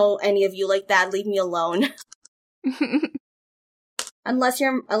don't know any of you like that. Leave me alone. Unless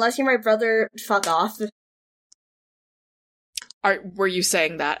you're my brother, fuck off. Were you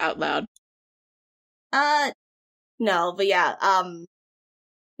saying that out loud? No, but yeah, I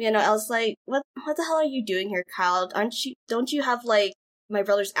was like, what the hell are you doing here, Kyle? Don't you have, like, my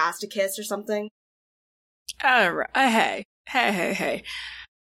brother's ass to kiss or something? Hey.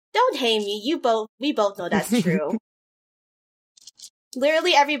 Don't hate me, we both know that's true.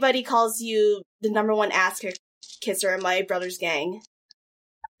 Literally everybody calls you the number one ass kisser in my brother's gang.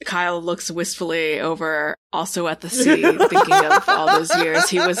 Kyle looks wistfully over, also at the sea, thinking of all those years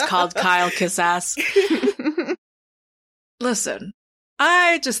he was called Kyle Kiss Ass. Listen,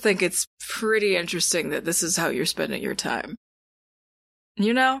 I just think it's pretty interesting that this is how you're spending your time.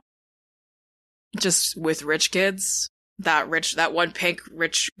 You know? Just with rich kids. That one pink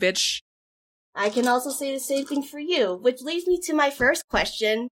rich bitch. I can also say the same thing for you, which leads me to my first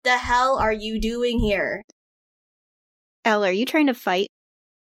question. The hell are you doing here? Elle, are you trying to fight?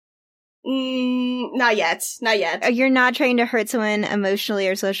 Not yet. Not yet. You're not trying to hurt someone emotionally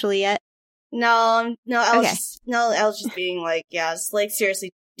or socially yet? No, I was just being like, yeah, it's like,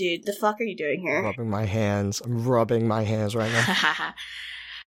 seriously, dude, the fuck are you doing here? I'm rubbing my hands right now.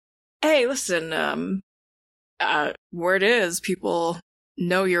 Hey, listen, word is people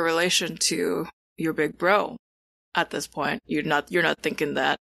know your relation to your big bro at this point. You're not thinking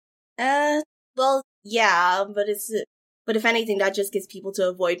that. Well, yeah, but if anything, that just gets people to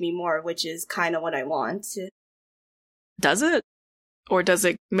avoid me more, which is kind of what I want. Does it? Or does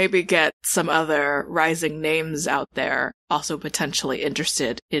it maybe get some other rising names out there also potentially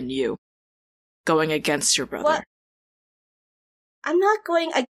interested in you going against your brother? What? I'm not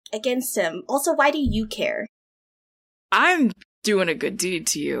going against him. Also, why do you care? I'm doing a good deed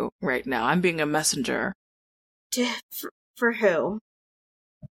to you right now. I'm being a messenger. For who?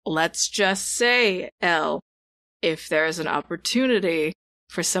 Let's just say, Elle, if there's an opportunity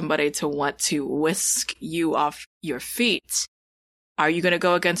for somebody to want to whisk you off your feet, are you going to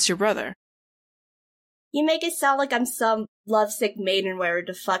go against your brother? You make it sound like I'm some lovesick maiden where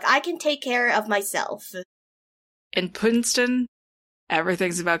the fuck. I can take care of myself. In Princeton,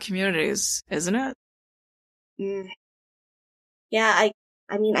 everything's about communities, isn't it? Yeah,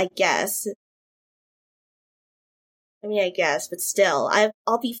 I mean, I guess. But still,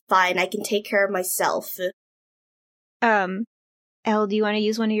 I'll be fine. I can take care of myself. Elle, do you want to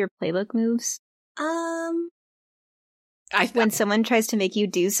use one of your playbook moves? When someone tries to make you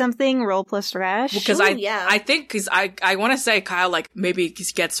do something, roll plus rash. Because I think, because I want to say Kyle, like, maybe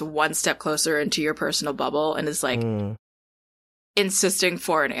gets one step closer into your personal bubble and is like insisting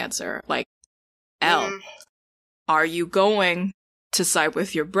for an answer. Like, Elle, are you going to side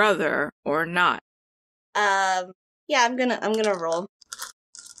with your brother or not? Yeah, I'm gonna roll.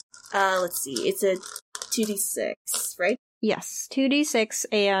 Let's see. It's a 2d6, right? Yes, 2d6,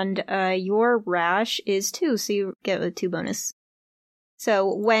 and your rash is 2, so you get a 2 bonus.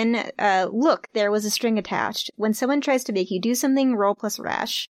 So when, look, there was a string attached. When someone tries to make you do something, roll plus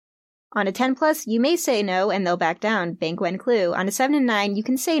rash. On a 10 plus, you may say no, and they'll back down. Bank one clue. On a 7 and 9, you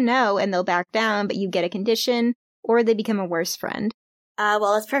can say no, and they'll back down, but you get a condition, or they become a worse friend.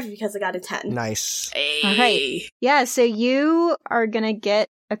 Well, that's perfect because I got a 10. Nice. Hey. All right. Yeah, so you are gonna get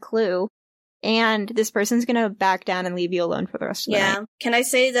a clue. And this person's gonna back down and leave you alone for the rest of the night. Yeah. Can I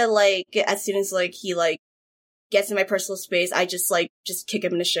say that, like, as soon as, like, he, like, gets in my personal space, I just kick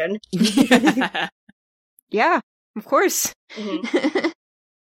him in the shin? Yeah, of course. Mm-hmm.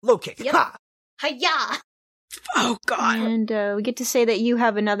 Low kick. Yep. Ha! Hi-ya! Oh, God. And we get to say that you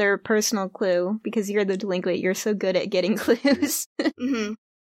have another personal clue, because you're the delinquent. You're so good at getting clues. Mm-hmm.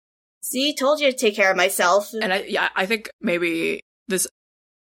 See, told you to take care of myself. And I think maybe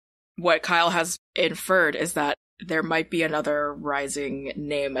what Kyle has inferred is that there might be another rising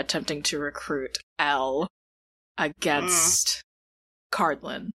name attempting to recruit Elle against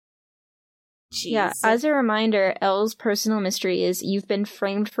Cardlin. Jeez. Yeah, as a reminder, Elle's personal mystery is you've been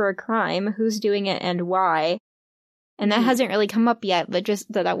framed for a crime, who's doing it and why. And that hasn't really come up yet, but just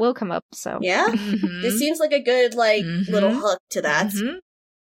that will come up, so. Yeah? Mm-hmm. This seems like a good, like, little hook to that. Mm-hmm.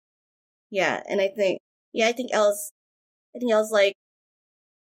 Yeah, and I think Elle's like,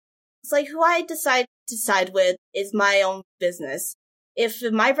 it's like who I decide to side with is my own business. If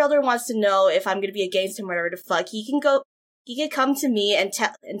my brother wants to know if I'm gonna be against him or whatever the fuck, he can come to me and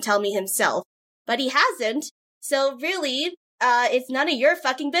tell me himself. But he hasn't, so really, it's none of your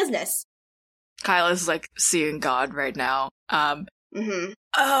fucking business. Kyle is like seeing God right now.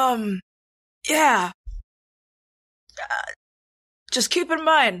 Yeah. Just keep it in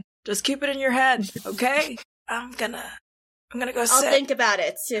mind. Just keep it in your head, okay? I'm gonna go sit. I'll think about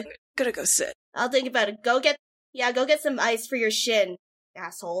it. I'm gonna go sit. I'll think about it. Go get some ice for your shin,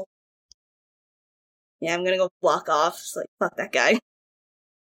 asshole. Yeah, I'm gonna go walk off. It's like, fuck that guy.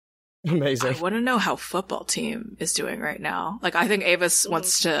 Amazing. I want to know how football team is doing right now. Like, I think Avis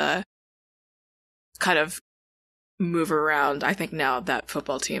wants to kind of move around. I think now that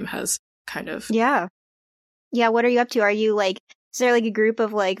football team has kind of... Yeah, what are you up to? Are you, like... Is there, like, a group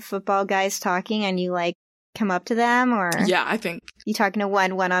of, like, football guys talking and you, like, come up to them, or... Yeah, I think... You talking to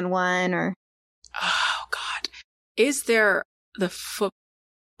one-on-one, or... Oh, God. Is there the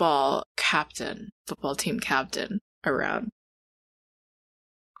football team captain around?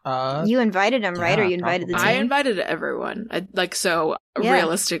 You invited him, right? Yeah, or you invited the team? I invited everyone.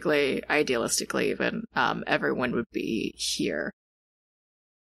 Realistically, idealistically even, everyone would be here.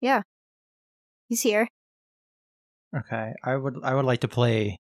 Yeah. He's here. Okay, I would like to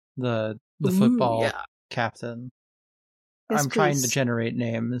play the the football captain. Yes, I'm trying to please. generate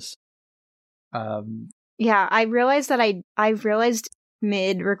names. Yeah, I realized that I realized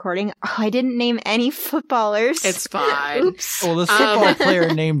mid-recording, I didn't name any footballers. It's fine. Oops. Well, this football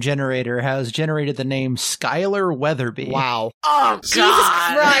player name generator has generated the name Skylar Weatherby. Wow. Oh, Jesus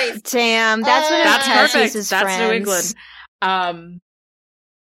God. Christ. Damn, that's what That's Tess perfect. uses That's friends. New England.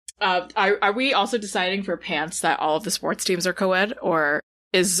 Are we also deciding for pants that all of the sports teams are co-ed, or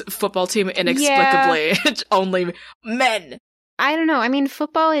is football team inexplicably only men? I don't know. I mean,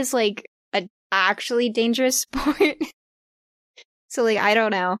 football is like a actually dangerous sport. So like, I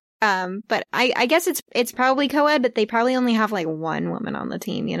don't know. But I guess it's probably co-ed, but they probably only have like one woman on the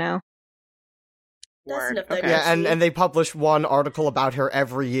team, you know? That's Word. enough Okay. Yeah, diversity. and they publish one article about her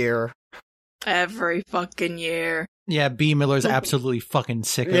every year. Every fucking year. Yeah, B. Miller's absolutely fucking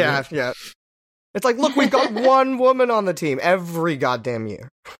sick of Yeah, it. yeah. It's like, look, we've got one woman on the team every goddamn year.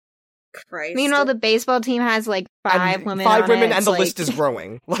 Christ. Meanwhile, the baseball team has like five And women. Five on women, it. and It's the like, list is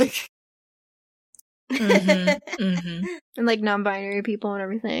growing. Like, and like non-binary people and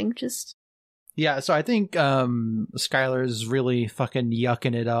everything. Just Yeah, so I think Skylar's really fucking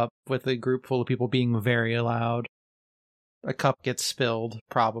yucking it up with a group full of people being very loud. A cup gets spilled,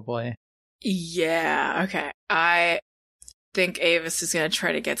 probably. Yeah, okay. I think Avis is going to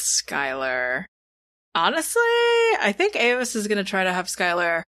try to get Skylar. Honestly, I think Avis is going to try to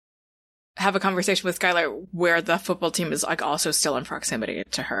have a conversation with Skylar where the football team is like also still in proximity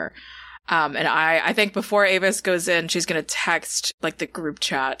to her. And I think before Avis goes in, she's going to text like the group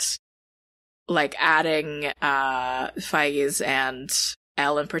chat, like adding Faiz and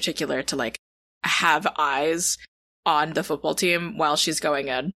Elle in particular to like have eyes on the football team while she's going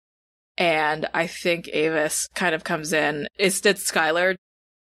in. And I think Avis kind of comes in. Did Skylar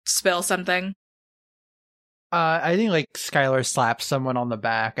spill something? I think like Skylar slapped someone on the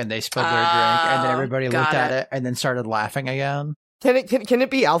back and they spilled their drink, and then everybody got looked at it. it and then started laughing again. can it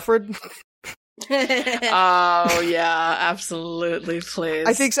be Alfred? Oh yeah, absolutely, please.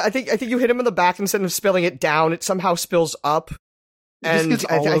 I think so. I think you hit him in the back instead of spilling it down. It somehow spills up, It just and gets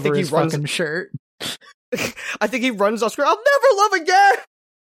all I over think he his runs. fucking shirt. I think he runs off screen. I'll never love again.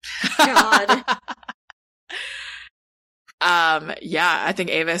 God. Yeah, I think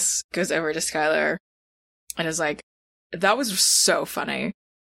Avis goes over to Skylar and is like, that was so funny.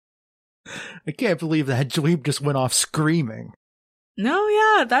 I can't believe that dweeb just went off screaming. No,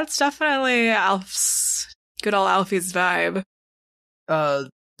 yeah, that's definitely good old Alfie's vibe.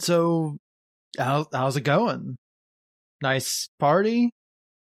 So how's it going? Nice party?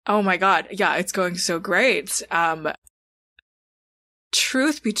 Oh my god, yeah, it's going so great.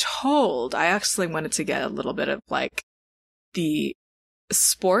 Truth be told, I actually wanted to get a little bit of like the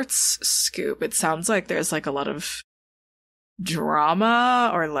sports scoop. It sounds like there's like a lot of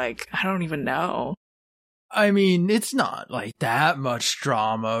drama, or like, I don't even know. I mean, it's not like that much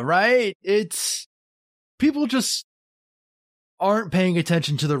drama, right? It's people just aren't paying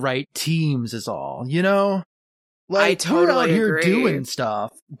attention to the right teams is all, you know? Like, I totally we're out here agree. doing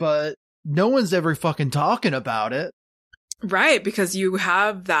stuff, but no one's ever fucking talking about it. Right, because you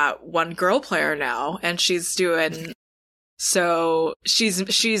have that one girl player now, and she's doing so.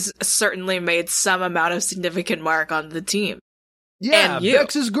 She's certainly made some amount of significant mark on the team. Yeah, And you.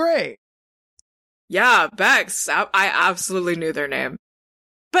 Bex is great. Yeah, Bex. I absolutely knew their name,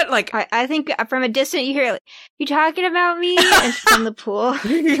 but like, I think from a distance you hear like, "You talking about me?" And she's on the pool.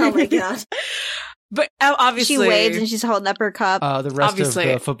 Oh my god. but obviously She waves and she's holding up her cup. The rest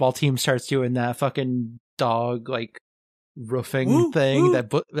Obviously. of the football team starts doing that fucking dog like roofing Woo, thing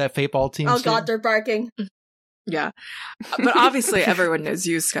woo. that football team. Oh god, they're barking. yeah, but obviously everyone knows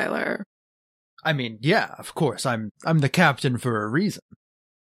you, Skylar. I mean, yeah, of course. I'm the captain for a reason.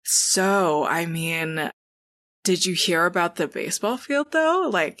 So, I mean, did you hear about the baseball field though?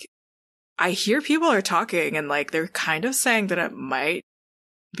 Like, I hear people are talking and like they're kind of saying that it might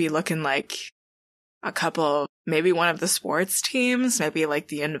be looking like a couple, maybe one of the sports teams, maybe like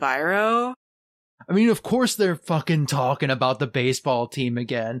the Enviro. I mean, of course they're fucking talking about the baseball team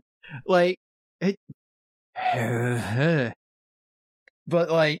again. Like, it, but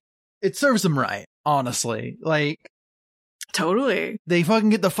like, it serves them right, honestly. Like, Totally. they fucking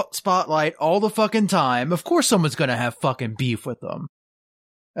get the spotlight all the fucking time. Of course someone's gonna have fucking beef with them.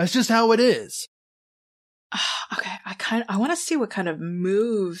 That's just how it is. Okay, I want to see what kind of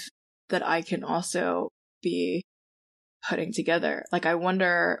move that I can also be putting together. Like, I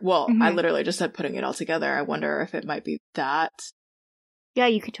wonder, well, I Mhm. literally just said putting it all together. I wonder if it might be that. Yeah,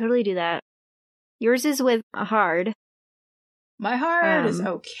 you could totally do that. Yours is with a hard. My heart is Um,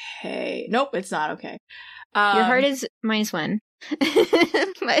 okay. Nope, it's not okay. Your heart is -1.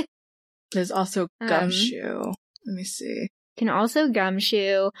 But There's also Gumshoe. Let me see. Can also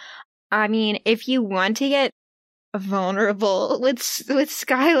Gumshoe. I mean, if you want to get vulnerable with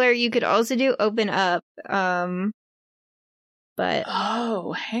Skylar, you could also do Open Up. But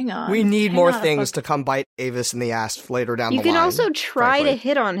hang on. We need more things to come bite Avis in the ass later down the line. You can also try to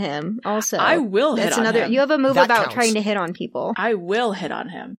hit on him. Also, I will hit on him. You have a move about trying to hit on people. I will hit on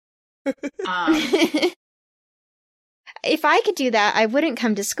him. If I could do that, I wouldn't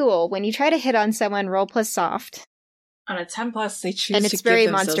come to school. When you try to hit on someone, roll plus soft. On a 10+, they choose and it's to very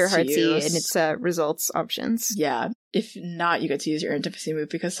give Monster Heartsy in its results options. Yeah. If not, you get to use your intimacy move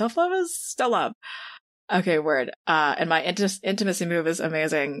because self-love is still up. Okay, word. And my intimacy move is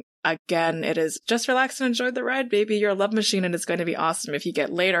amazing. Again, it is just relax and enjoy the ride, baby. You're a love machine and it's going to be awesome. If you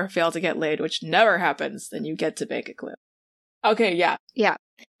get laid or fail to get laid, which never happens, then you get to bake a clip. Okay, yeah. Yeah.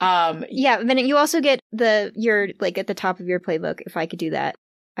 Yeah, then you also get you're like at the top of your playbook. If I could do that,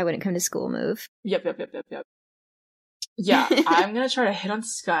 I wouldn't come to school move. Yep. Yeah, I'm gonna try to hit on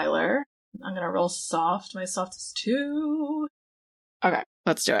Skylar. I'm gonna roll soft. My soft is 2. Okay,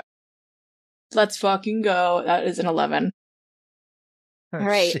 let's do it. Let's fucking go. That is an 11. All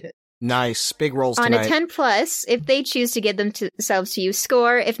right. Shit. Nice. Big rolls on tonight. a 10+, if they choose to give themselves to you,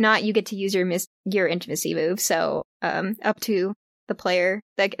 score. If not, you get to use your intimacy move. So, up to the player,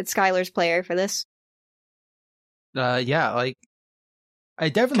 Skylar's player for this. Yeah, like, I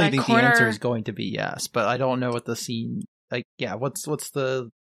definitely think the answer is going to be yes, but I don't know what the scene, like, yeah, what's the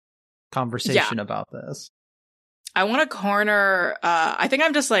conversation about this? I want to corner, I think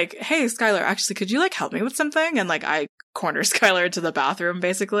I'm just like, hey, Skylar, actually, could you, like, help me with something? And, like, I corner Skylar into the bathroom,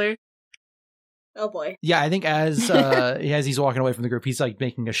 basically. Oh, boy. Yeah, I think as he's walking away from the group, he's, like,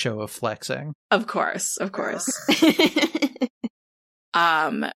 making a show of flexing. Of course.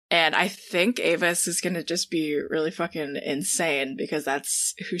 And I think Avis is gonna just be really fucking insane because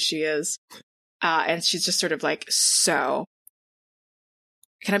that's who she is. And she's just sort of like, so,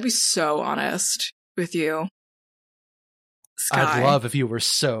 can I be so honest with you, Sky? I'd love if you were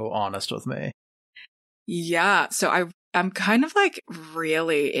so honest with me. Yeah, so I'm kind of like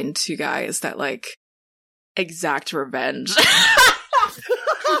really into guys that like exact revenge.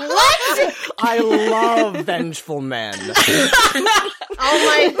 What? I love vengeful men. Oh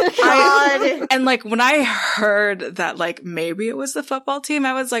my god. And like when I heard that like maybe it was the football team,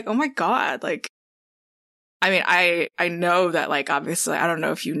 I was like, oh my god, like I mean, I know that like obviously I don't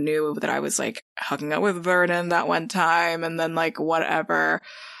know if you knew that I was like hooking up with Vernon that one time and then like whatever.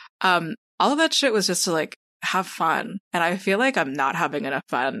 All of that shit was just to like have fun. And I feel like I'm not having enough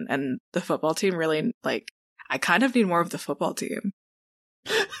fun and the football team really like I kind of need more of the football team.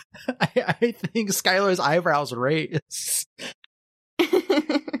 I think Skylar's eyebrows raise.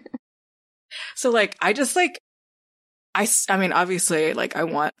 So like I just like I mean obviously like I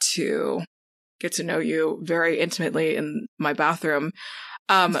want to get to know you very intimately in my bathroom,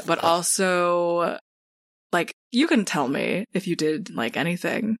 but also like you can tell me if you did like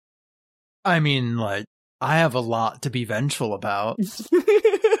anything. I mean, like, I have a lot to be vengeful about.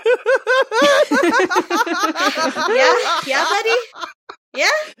 Yeah, buddy? Yeah?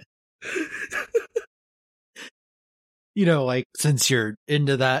 You know, like, since you're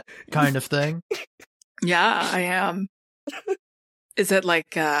into that kind of thing. Yeah, I am. Is it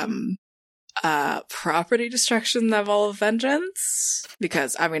like property destruction level of vengeance?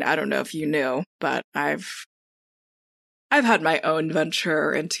 Because I mean, I don't know if you knew, but I've had my own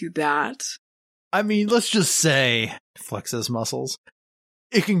venture into that. I mean, let's just say, flex his muscles,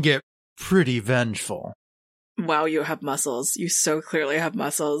 it can get pretty vengeful. Wow, you have muscles. You so clearly have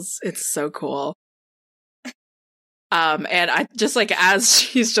muscles. It's so cool. And I just like, as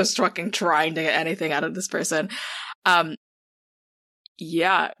she's just fucking trying to get anything out of this person.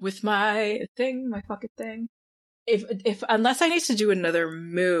 Yeah, with my fucking thing. If unless I need to do another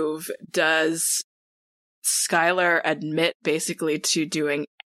move, does Skylar admit basically to doing,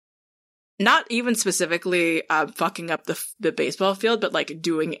 not even specifically fucking up the baseball field, but like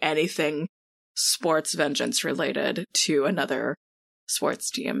doing anything sports vengeance related to another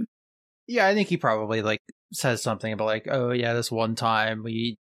sports team? Yeah, I think he probably like says something about like, oh yeah, this one time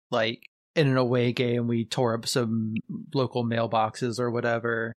we like in an away game we tore up some local mailboxes or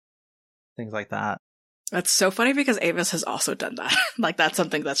whatever, things like that. That's so funny because Avis has also done that. Like that's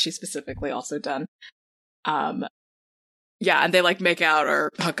something that she specifically also done. Yeah, and they like make out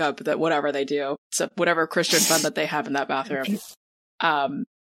or hook up, that whatever they do. So whatever Christian fun that they have in that bathroom.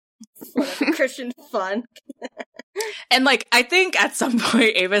 Christian fun. And like I think at some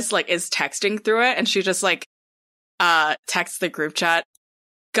point Avis like is texting through it and she just like texts the group chat,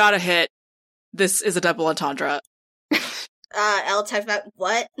 "Got a hit. This is a double entendre." El Tefat,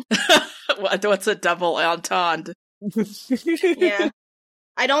 what? What's a double entendre? Yeah.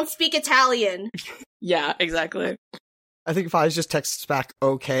 I don't speak Italian. Yeah, exactly. I think Fives just texts back,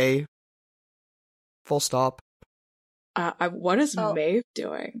 okay. Full stop. What is Maeve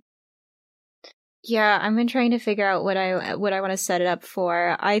doing? Yeah, I've been trying to figure out what I want to set it up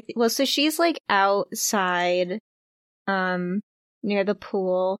for. So she's like outside, near the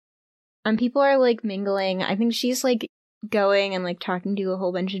pool, and people are like mingling. I think she's like going and like talking to a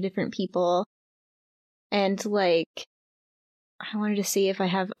whole bunch of different people, and like I wanted to see if I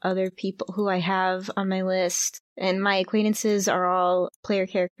have other people who I have on my list, and my acquaintances are all player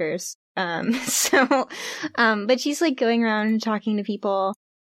characters. But she's like going around and talking to people.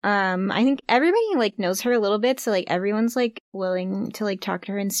 I think everybody like knows her a little bit, so like everyone's like willing to like talk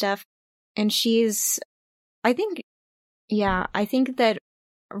to her and stuff. And I think that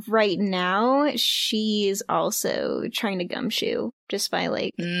right now she's also trying to gumshoe just by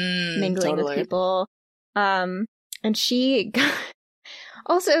like mingling with people. And she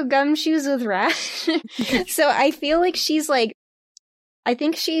also gumshoes with Rash. So I feel like she's like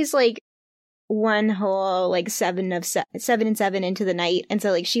one whole like 7 and 7 into the night, and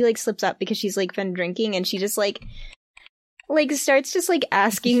so like she like slips up because she's like been drinking, and she just like starts just like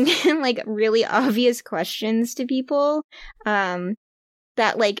asking like really obvious questions to people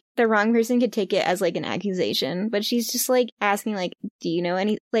that like the wrong person could take it as like an accusation, but she's just like asking like, do you know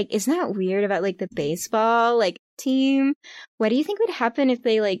any, like, isn't that weird about like the baseball like team? What do you think would happen if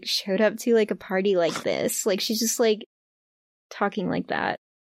they like showed up to like a party like this? Like she's just like talking like that.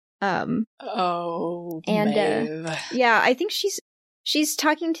 Yeah, I think she's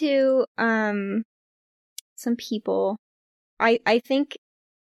talking to some people. I think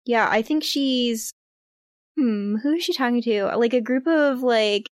she's who is she talking to? Like a group of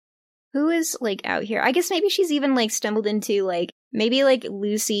like, who is like out here? I guess maybe she's even like stumbled into like maybe like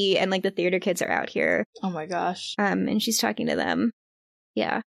Lucy and like the theater kids are out here. Oh my gosh. And she's talking to them.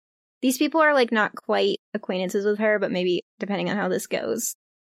 Yeah. These people are like not quite acquaintances with her, but maybe depending on how this goes,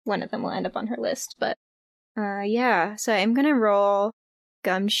 one of them will end up on her list. But yeah, so I'm gonna roll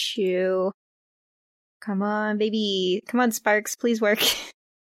gumshoe. Come on, baby. Come on, Sparks, please work.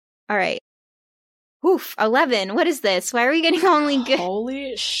 All right. Oof, 11. What is this? Why are we getting only good?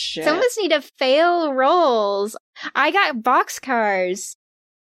 Holy shit. Some of us need to fail rolls. I got boxcars.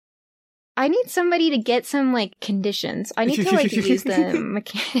 I need somebody to get some, like, conditions. I need to, like, use the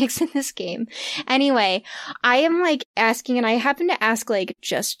mechanics in this game. Anyway, I am, like, asking, and I happen to ask, like,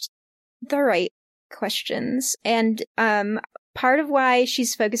 just the right questions. And, part of why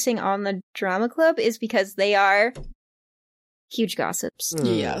she's focusing on the drama club is because they are huge gossips.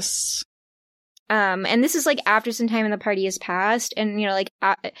 Yes. And this is, like, after some time in the party has passed, and, you know, like,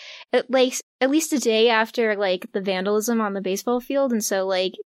 at least a day after, like, the vandalism on the baseball field, and so,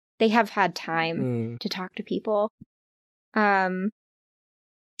 like, they have had time to talk to people. Yeah,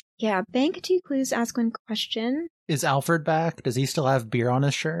 bank 2 clues, ask 1 question. Is Alfred back? Does he still have beer on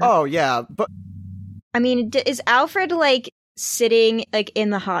his shirt? Oh, yeah, but... I mean, is Alfred, like, sitting, like, in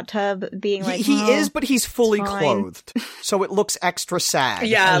the hot tub, being like... He is, but he's fully clothed, so it looks extra sad.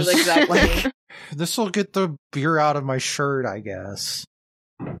 Yeah, exactly. This'll get the beer out of my shirt, I guess.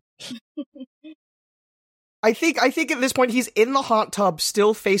 I think at this point he's in the hot tub,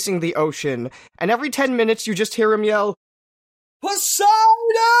 still facing the ocean, and every 10 minutes you just hear him yell, Poseidon!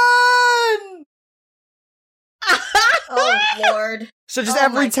 Oh, Lord. So just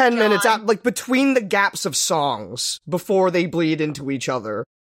every 10 minutes, like between the gaps of songs, before they bleed into each other,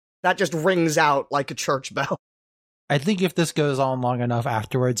 that just rings out like a church bell. I think if this goes on long enough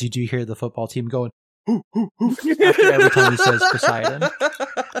afterwards, you do hear the football team going, hoo, hoo, hoo, after every time he says Poseidon.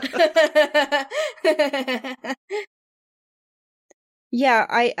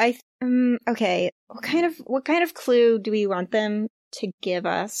 Yeah, okay. What kind of clue do we want them to give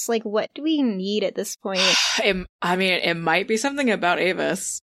us? Like, what do we need at this point? It might be something about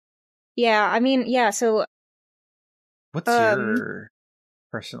Avis. Yeah, I mean, yeah, so... What's your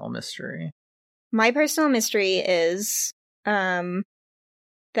personal mystery? My personal mystery is, that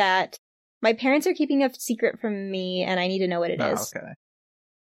my parents are keeping a secret from me, and I need to know what it is. Okay.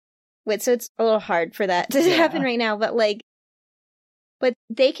 Wait, so it's a little hard for that to happen right now, but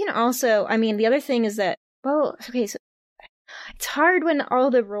they can also, I mean, the other thing is that, well, okay, so it's hard when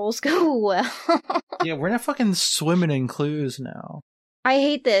all the rolls go well. Yeah, we're not fucking swimming in clues now. I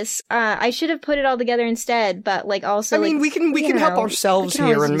hate this. I should have put it all together instead, but like also, I mean, we can help ourselves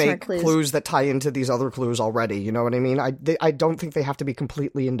here and make clues that tie into these other clues already. You know what I mean? I don't think they have to be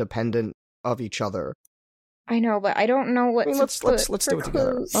completely independent of each other. I know, but I don't know what. I mean, let's do it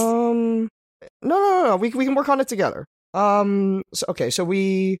together. No. We can work on it together. So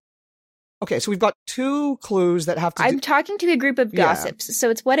we've got 2 clues that have to. I'm talking to a group of gossips, so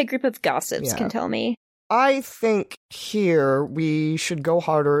it's what a group of gossips can tell me. I think here we should go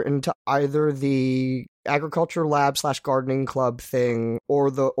harder into either the agriculture lab / gardening club thing or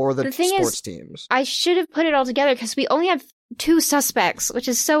the sports teams. I should have put it all together because we only have 2 suspects, which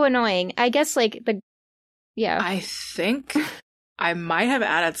is so annoying. I guess I think I might have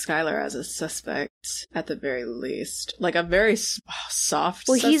added Skylar as a suspect at the very least, like a very soft.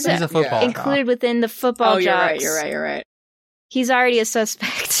 Well, suspect. he's a football included within the football. Oh, you're jocks. right. You're right. He's already a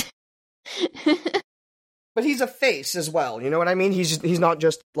suspect. But he's a face as well, you know what I mean? He's not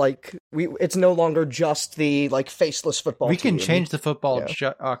just like it's no longer just the like faceless football We team. can change the football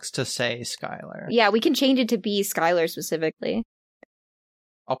jocks to say Skylar. Yeah, we can change it to be Skylar specifically.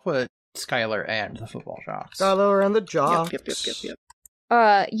 I'll put Skylar and the football jocks. Skylar and the jocks. Yep.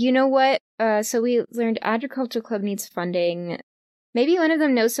 You know what? So we learned Agriculture Club needs funding. Maybe one of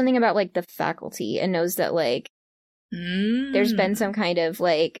them knows something about like the faculty and knows that like there's been some kind of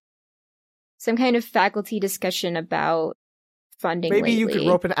faculty discussion about funding. Maybe lately. you could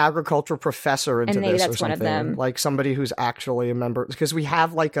rope an agriculture professor into And maybe this that's or something. one of them. Like somebody who's actually a member, because we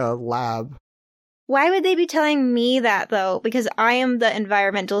have like a lab. Why would they be telling me that though? Because I am the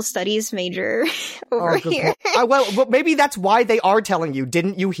environmental studies major over here. Well, maybe that's why they are telling you.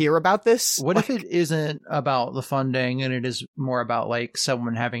 Didn't you hear about this? What if it isn't about the funding and it is more about like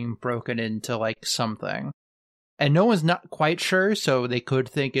someone having broken into like something? And no one's not quite sure, so they could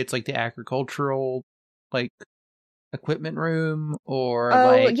think it's like the agricultural like equipment room or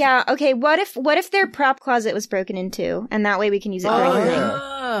yeah, okay. What if their prop closet was broken into, and that way we can use it during the thing?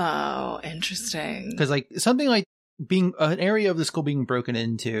 Oh, interesting. Because like something like being an area of the school being broken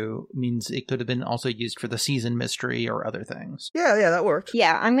into means it could have been also used for the season mystery or other things. Yeah, that works.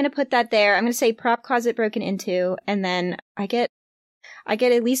 Yeah, I'm gonna put that there. I'm gonna say prop closet broken into, and then I get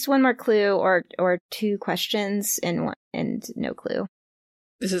at least 1 more clue or 2 questions and no clue.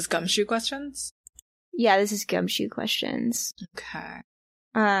 This is gumshoe questions? Yeah, this is gumshoe questions. Okay.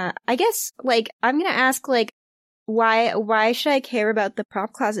 I guess like I'm gonna ask like why should I care about the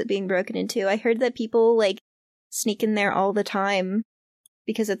prop closet being broken into? I heard that people like sneak in there all the time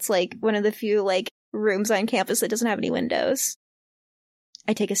because it's like one of the few like rooms on campus that doesn't have any windows.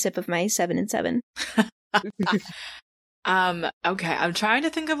 I take a sip of my 7 and 7. Okay, I'm trying to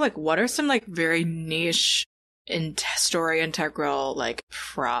think of like what are some like very niche story integral like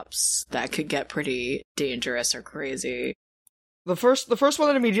props that could get pretty dangerous or crazy. The first one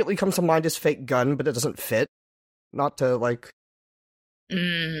that immediately comes to mind is fake gun, but it doesn't fit. Not to like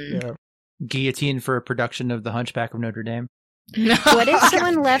yeah. Guillotine for a production of The Hunchback of Notre Dame. What if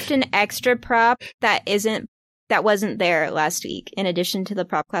someone left an extra prop that wasn't there last week in addition to the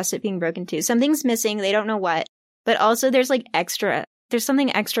prop closet being broken into? Something's missing, they don't know what. But also there's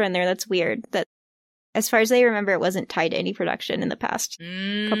something extra in there that's weird that as far as they remember it wasn't tied to any production in the past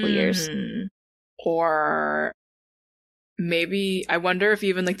couple years. Or maybe I wonder if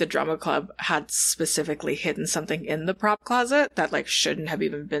even like the drama club had specifically hidden something in the prop closet that like shouldn't have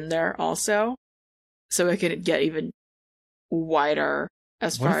even been there also. So it could get even wider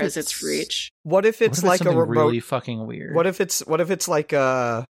as far as its reach. What if it's like a remote really fucking weird? What if it's like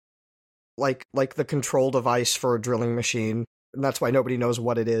a like the control device for a drilling machine, and that's why nobody knows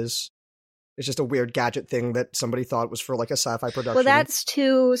what it is. It's just a weird gadget thing that somebody thought was for like a sci-fi production. Well, that's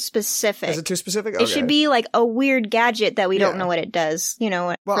too specific. Is it too specific? Okay. It should be like a weird gadget that we don't know what it does. You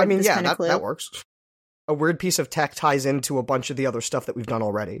know. Well, I mean, yeah, that works. A weird piece of tech ties into a bunch of the other stuff that we've done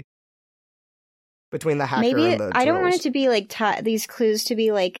already. Between the hacker and the I don't want it to be like these clues to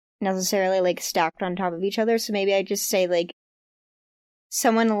be like necessarily like stacked on top of each other. So maybe I just say like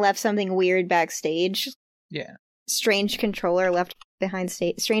someone left something weird backstage. Yeah. Strange controller left behind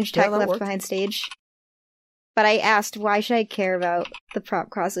stage. Strange tech left behind stage. But I asked, why should I care about the prop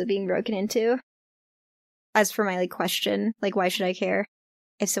closet being broken into? As for my like question, like why should I care?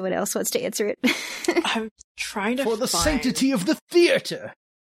 If someone else wants to answer it. I'm trying to for the sanctity of the theater.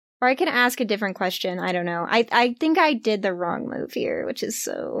 Or I can ask a different question. I don't know. I think I did the wrong move here, which is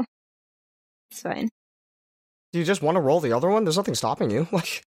so... It's fine. Do you just want to roll the other one? There's nothing stopping you.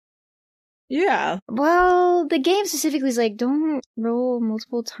 Like, yeah. Well, the game specifically is like, don't roll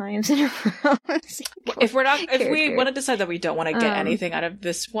multiple times in a row. If we want to decide that we don't want to get anything out of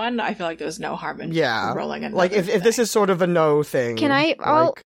this one, I feel like there's no harm in rolling another like if this is sort of a no thing. Can I...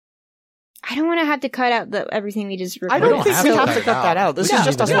 I don't want to have to cut out everything we just recorded. I don't think we have to cut that out. This is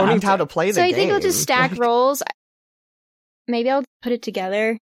just us learning how to play the game. So I think I'll just stack rolls. Maybe I'll put it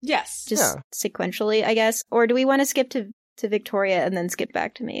together. Yes. Just sequentially, I guess. Or do we want to skip to Victoria and then skip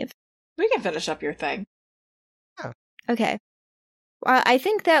back to Maeve? We can finish up your thing. Yeah. Okay. I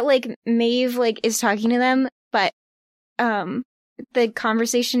think that, like, Maeve, like, is talking to them, but, the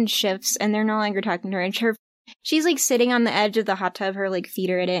conversation shifts and they're no longer talking to her. And she's, like, sitting on the edge of the hot tub, her, like, feet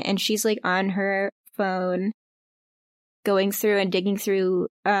are in it, and she's, like, on her phone going through and digging through,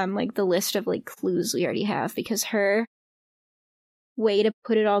 like, the list of, like, clues we already have, because her way to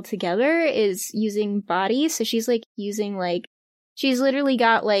put it all together is using body. So she's, like, using, like, she's literally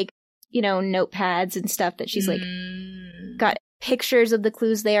got, like, you know, notepads and stuff that she's, like, got pictures of the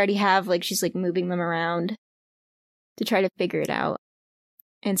clues they already have, like, she's, like, moving them around to try to figure it out.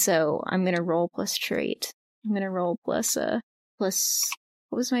 And so I'm gonna roll plus trait. I'm gonna roll plus what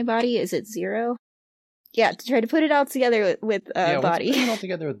was my body? Is it 0? Yeah, to try to put it all together with body. What's putting it all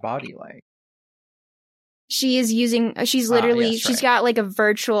together with body like? She is using, she's literally, yes, she's got, like, a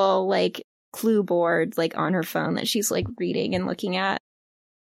virtual, like, clue board, like, on her phone that she's, like, reading and looking at.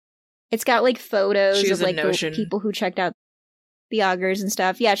 It's got, like, photos of, like, the people who checked out the augurs and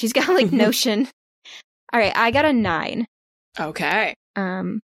stuff. Yeah, she's got, like, Notion. All right, I got a 9. Okay.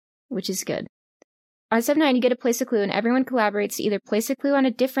 Which is good. On step 9, you get to place a clue, and everyone collaborates to either place a clue on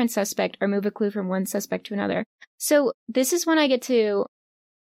a different suspect or move a clue from one suspect to another. So this is when I can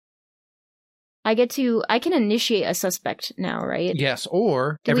initiate a suspect now, right? Yes,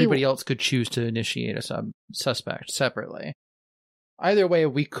 or everybody else could choose to initiate a suspect separately. Either way,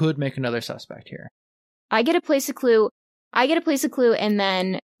 we could make another suspect here. I get to place a clue, and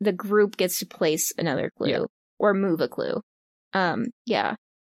then the group gets to place another clue or move a clue.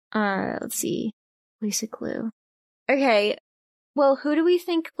 Let's see. Place a clue. Okay. Well, who do we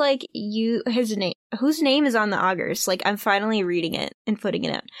think, like, whose name is on the augurs? Like, I'm finally reading it and putting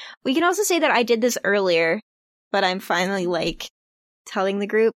it out. We can also say that I did this earlier, but I'm finally, like, telling the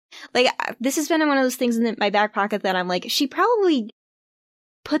group. Like, this has been one of those things in my back pocket that I'm like, she probably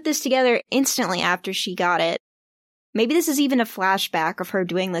put this together instantly after she got it. Maybe this is even a flashback of her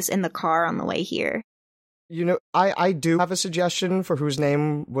doing this in the car on the way here. You know, I do have a suggestion for whose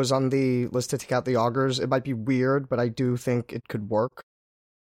name was on the list to take out the augurs. It might be weird, but I do think it could work.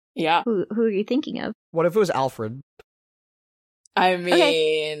 Yeah. Who are you thinking of? What if it was Alfred? I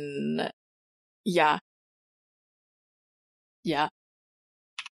mean, okay. Yeah.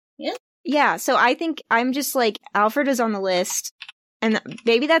 Yeah, so I think I'm just like, Alfred is on the list, and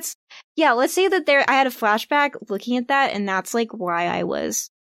maybe that's, let's say that I had a flashback looking at that, and that's like why I was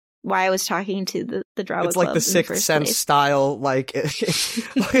talking to the drama. It's like the Sixth Sense style, like,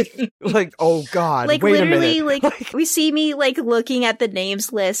 like, oh god, like, wait literally, a minute. like, we see me, like, looking at the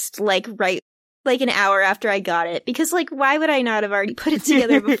names list, like, right, like, an hour after I got it, because, like, why would I not have already put it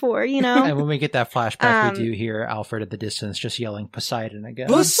together before, you know? And when we get that flashback, we do hear Alfred at the distance just yelling Poseidon again.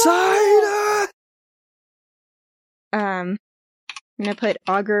 Poseidon! I'm gonna put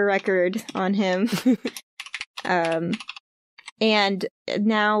augur record on him. And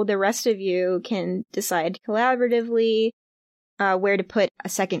now the rest of you can decide collaboratively where to put a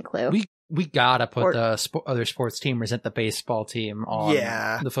second clue. We gotta put the other sports teamers at the baseball team on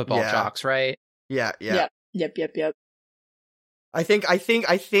the football jocks, right? Yeah. Yep. I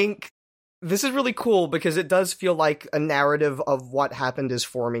think this is really cool because it does feel like a narrative of what happened is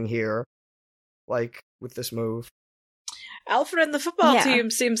forming here, like with this move. Alfred and the football team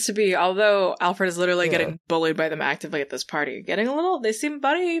seems to be, although Alfred is literally getting bullied by them actively at this party, they seem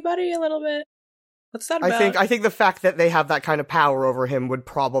buddy a little bit. What's that about? I think the fact that they have that kind of power over him would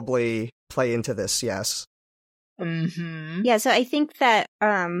probably play into this, yes. Mm-hmm. Yeah, so I think that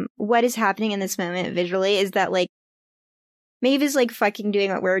what is happening in this moment visually is that, like, Maeve is, like, fucking doing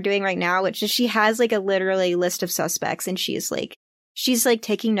what we're doing right now, which is she has, like, a literally list of suspects, and she's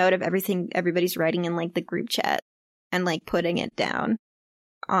taking note of everything everybody's writing in, like, the group chat. And, like, putting it down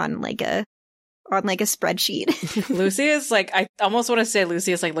on, like, a spreadsheet. Lucy is, like, I almost want to say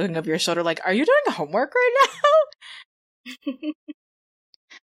Lucy is, like, looking over your shoulder, like, are you doing homework right now?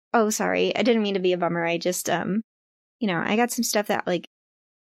 Oh, sorry. I didn't mean to be a bummer. I just, I got some stuff that, like,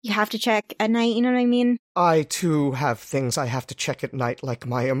 you have to check at night, you know what I mean? I, too, have things I have to check at night, like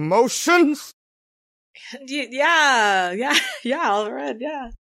my emotions! Yeah, Alfred, yeah.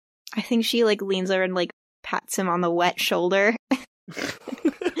 I think she, like, leans over and, like, pats him on the wet shoulder.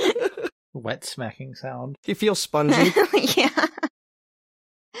 Wet smacking sound. You feel spongy.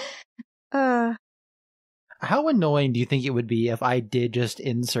 Yeah. How annoying do you think it would be if I did just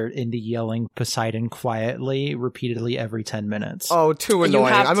insert into yelling Poseidon quietly, repeatedly every 10 minutes? Oh, too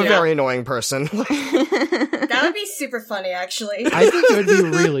annoying. I'm a very annoying person. That would be super funny, actually. I think it would be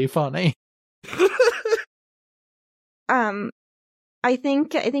really funny. I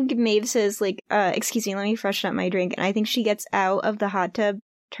think Maeve says, like, excuse me, let me freshen up my drink. And I think she gets out of the hot tub,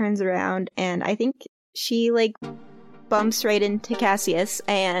 turns around, and I think she, like, bumps right into Cassius,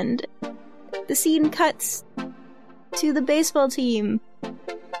 and the scene cuts to the baseball team.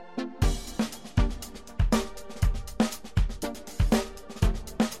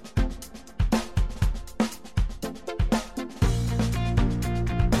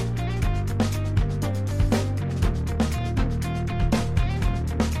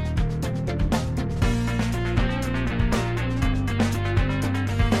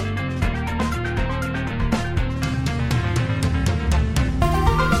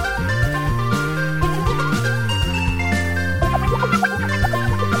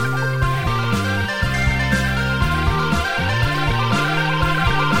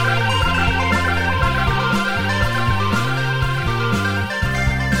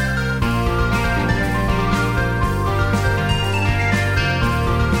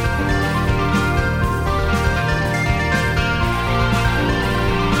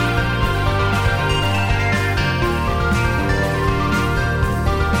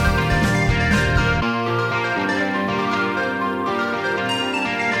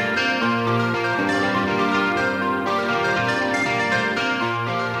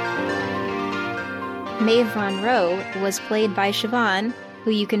 Maeve Monroe was played by Siobhan,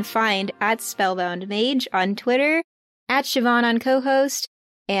 who you can find at Spellbound Mage on Twitter, at Siobhan on co-host,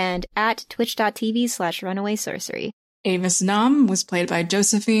 and at twitch.tv/runaway sorcery. Avis Nam was played by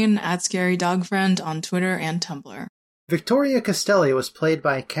Josephine at Scary Dog Friend on Twitter and Tumblr. Victoria Castelli was played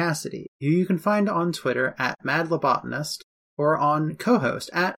by Cassidy, who you can find on Twitter at MadLobotanist or on co-host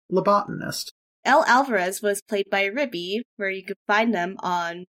at Lobotanist. Elle Alvarez was played by Ribby, where you can find them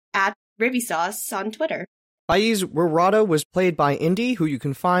on at RibbySauce on Twitter. Faiz Rurado was played by Indy, who you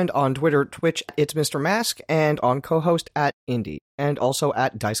can find on Twitter, Twitch, It's Mr. Mask, and on co-host at Indy, and also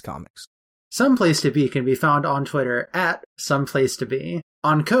at Dice Comics. Someplace to Be can be found on Twitter at Someplace to Be,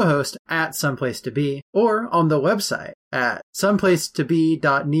 on co-host at Someplace to Be, or on the website at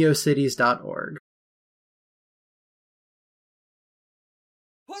someplacetobe.neocities.org.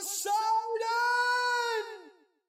 What's up?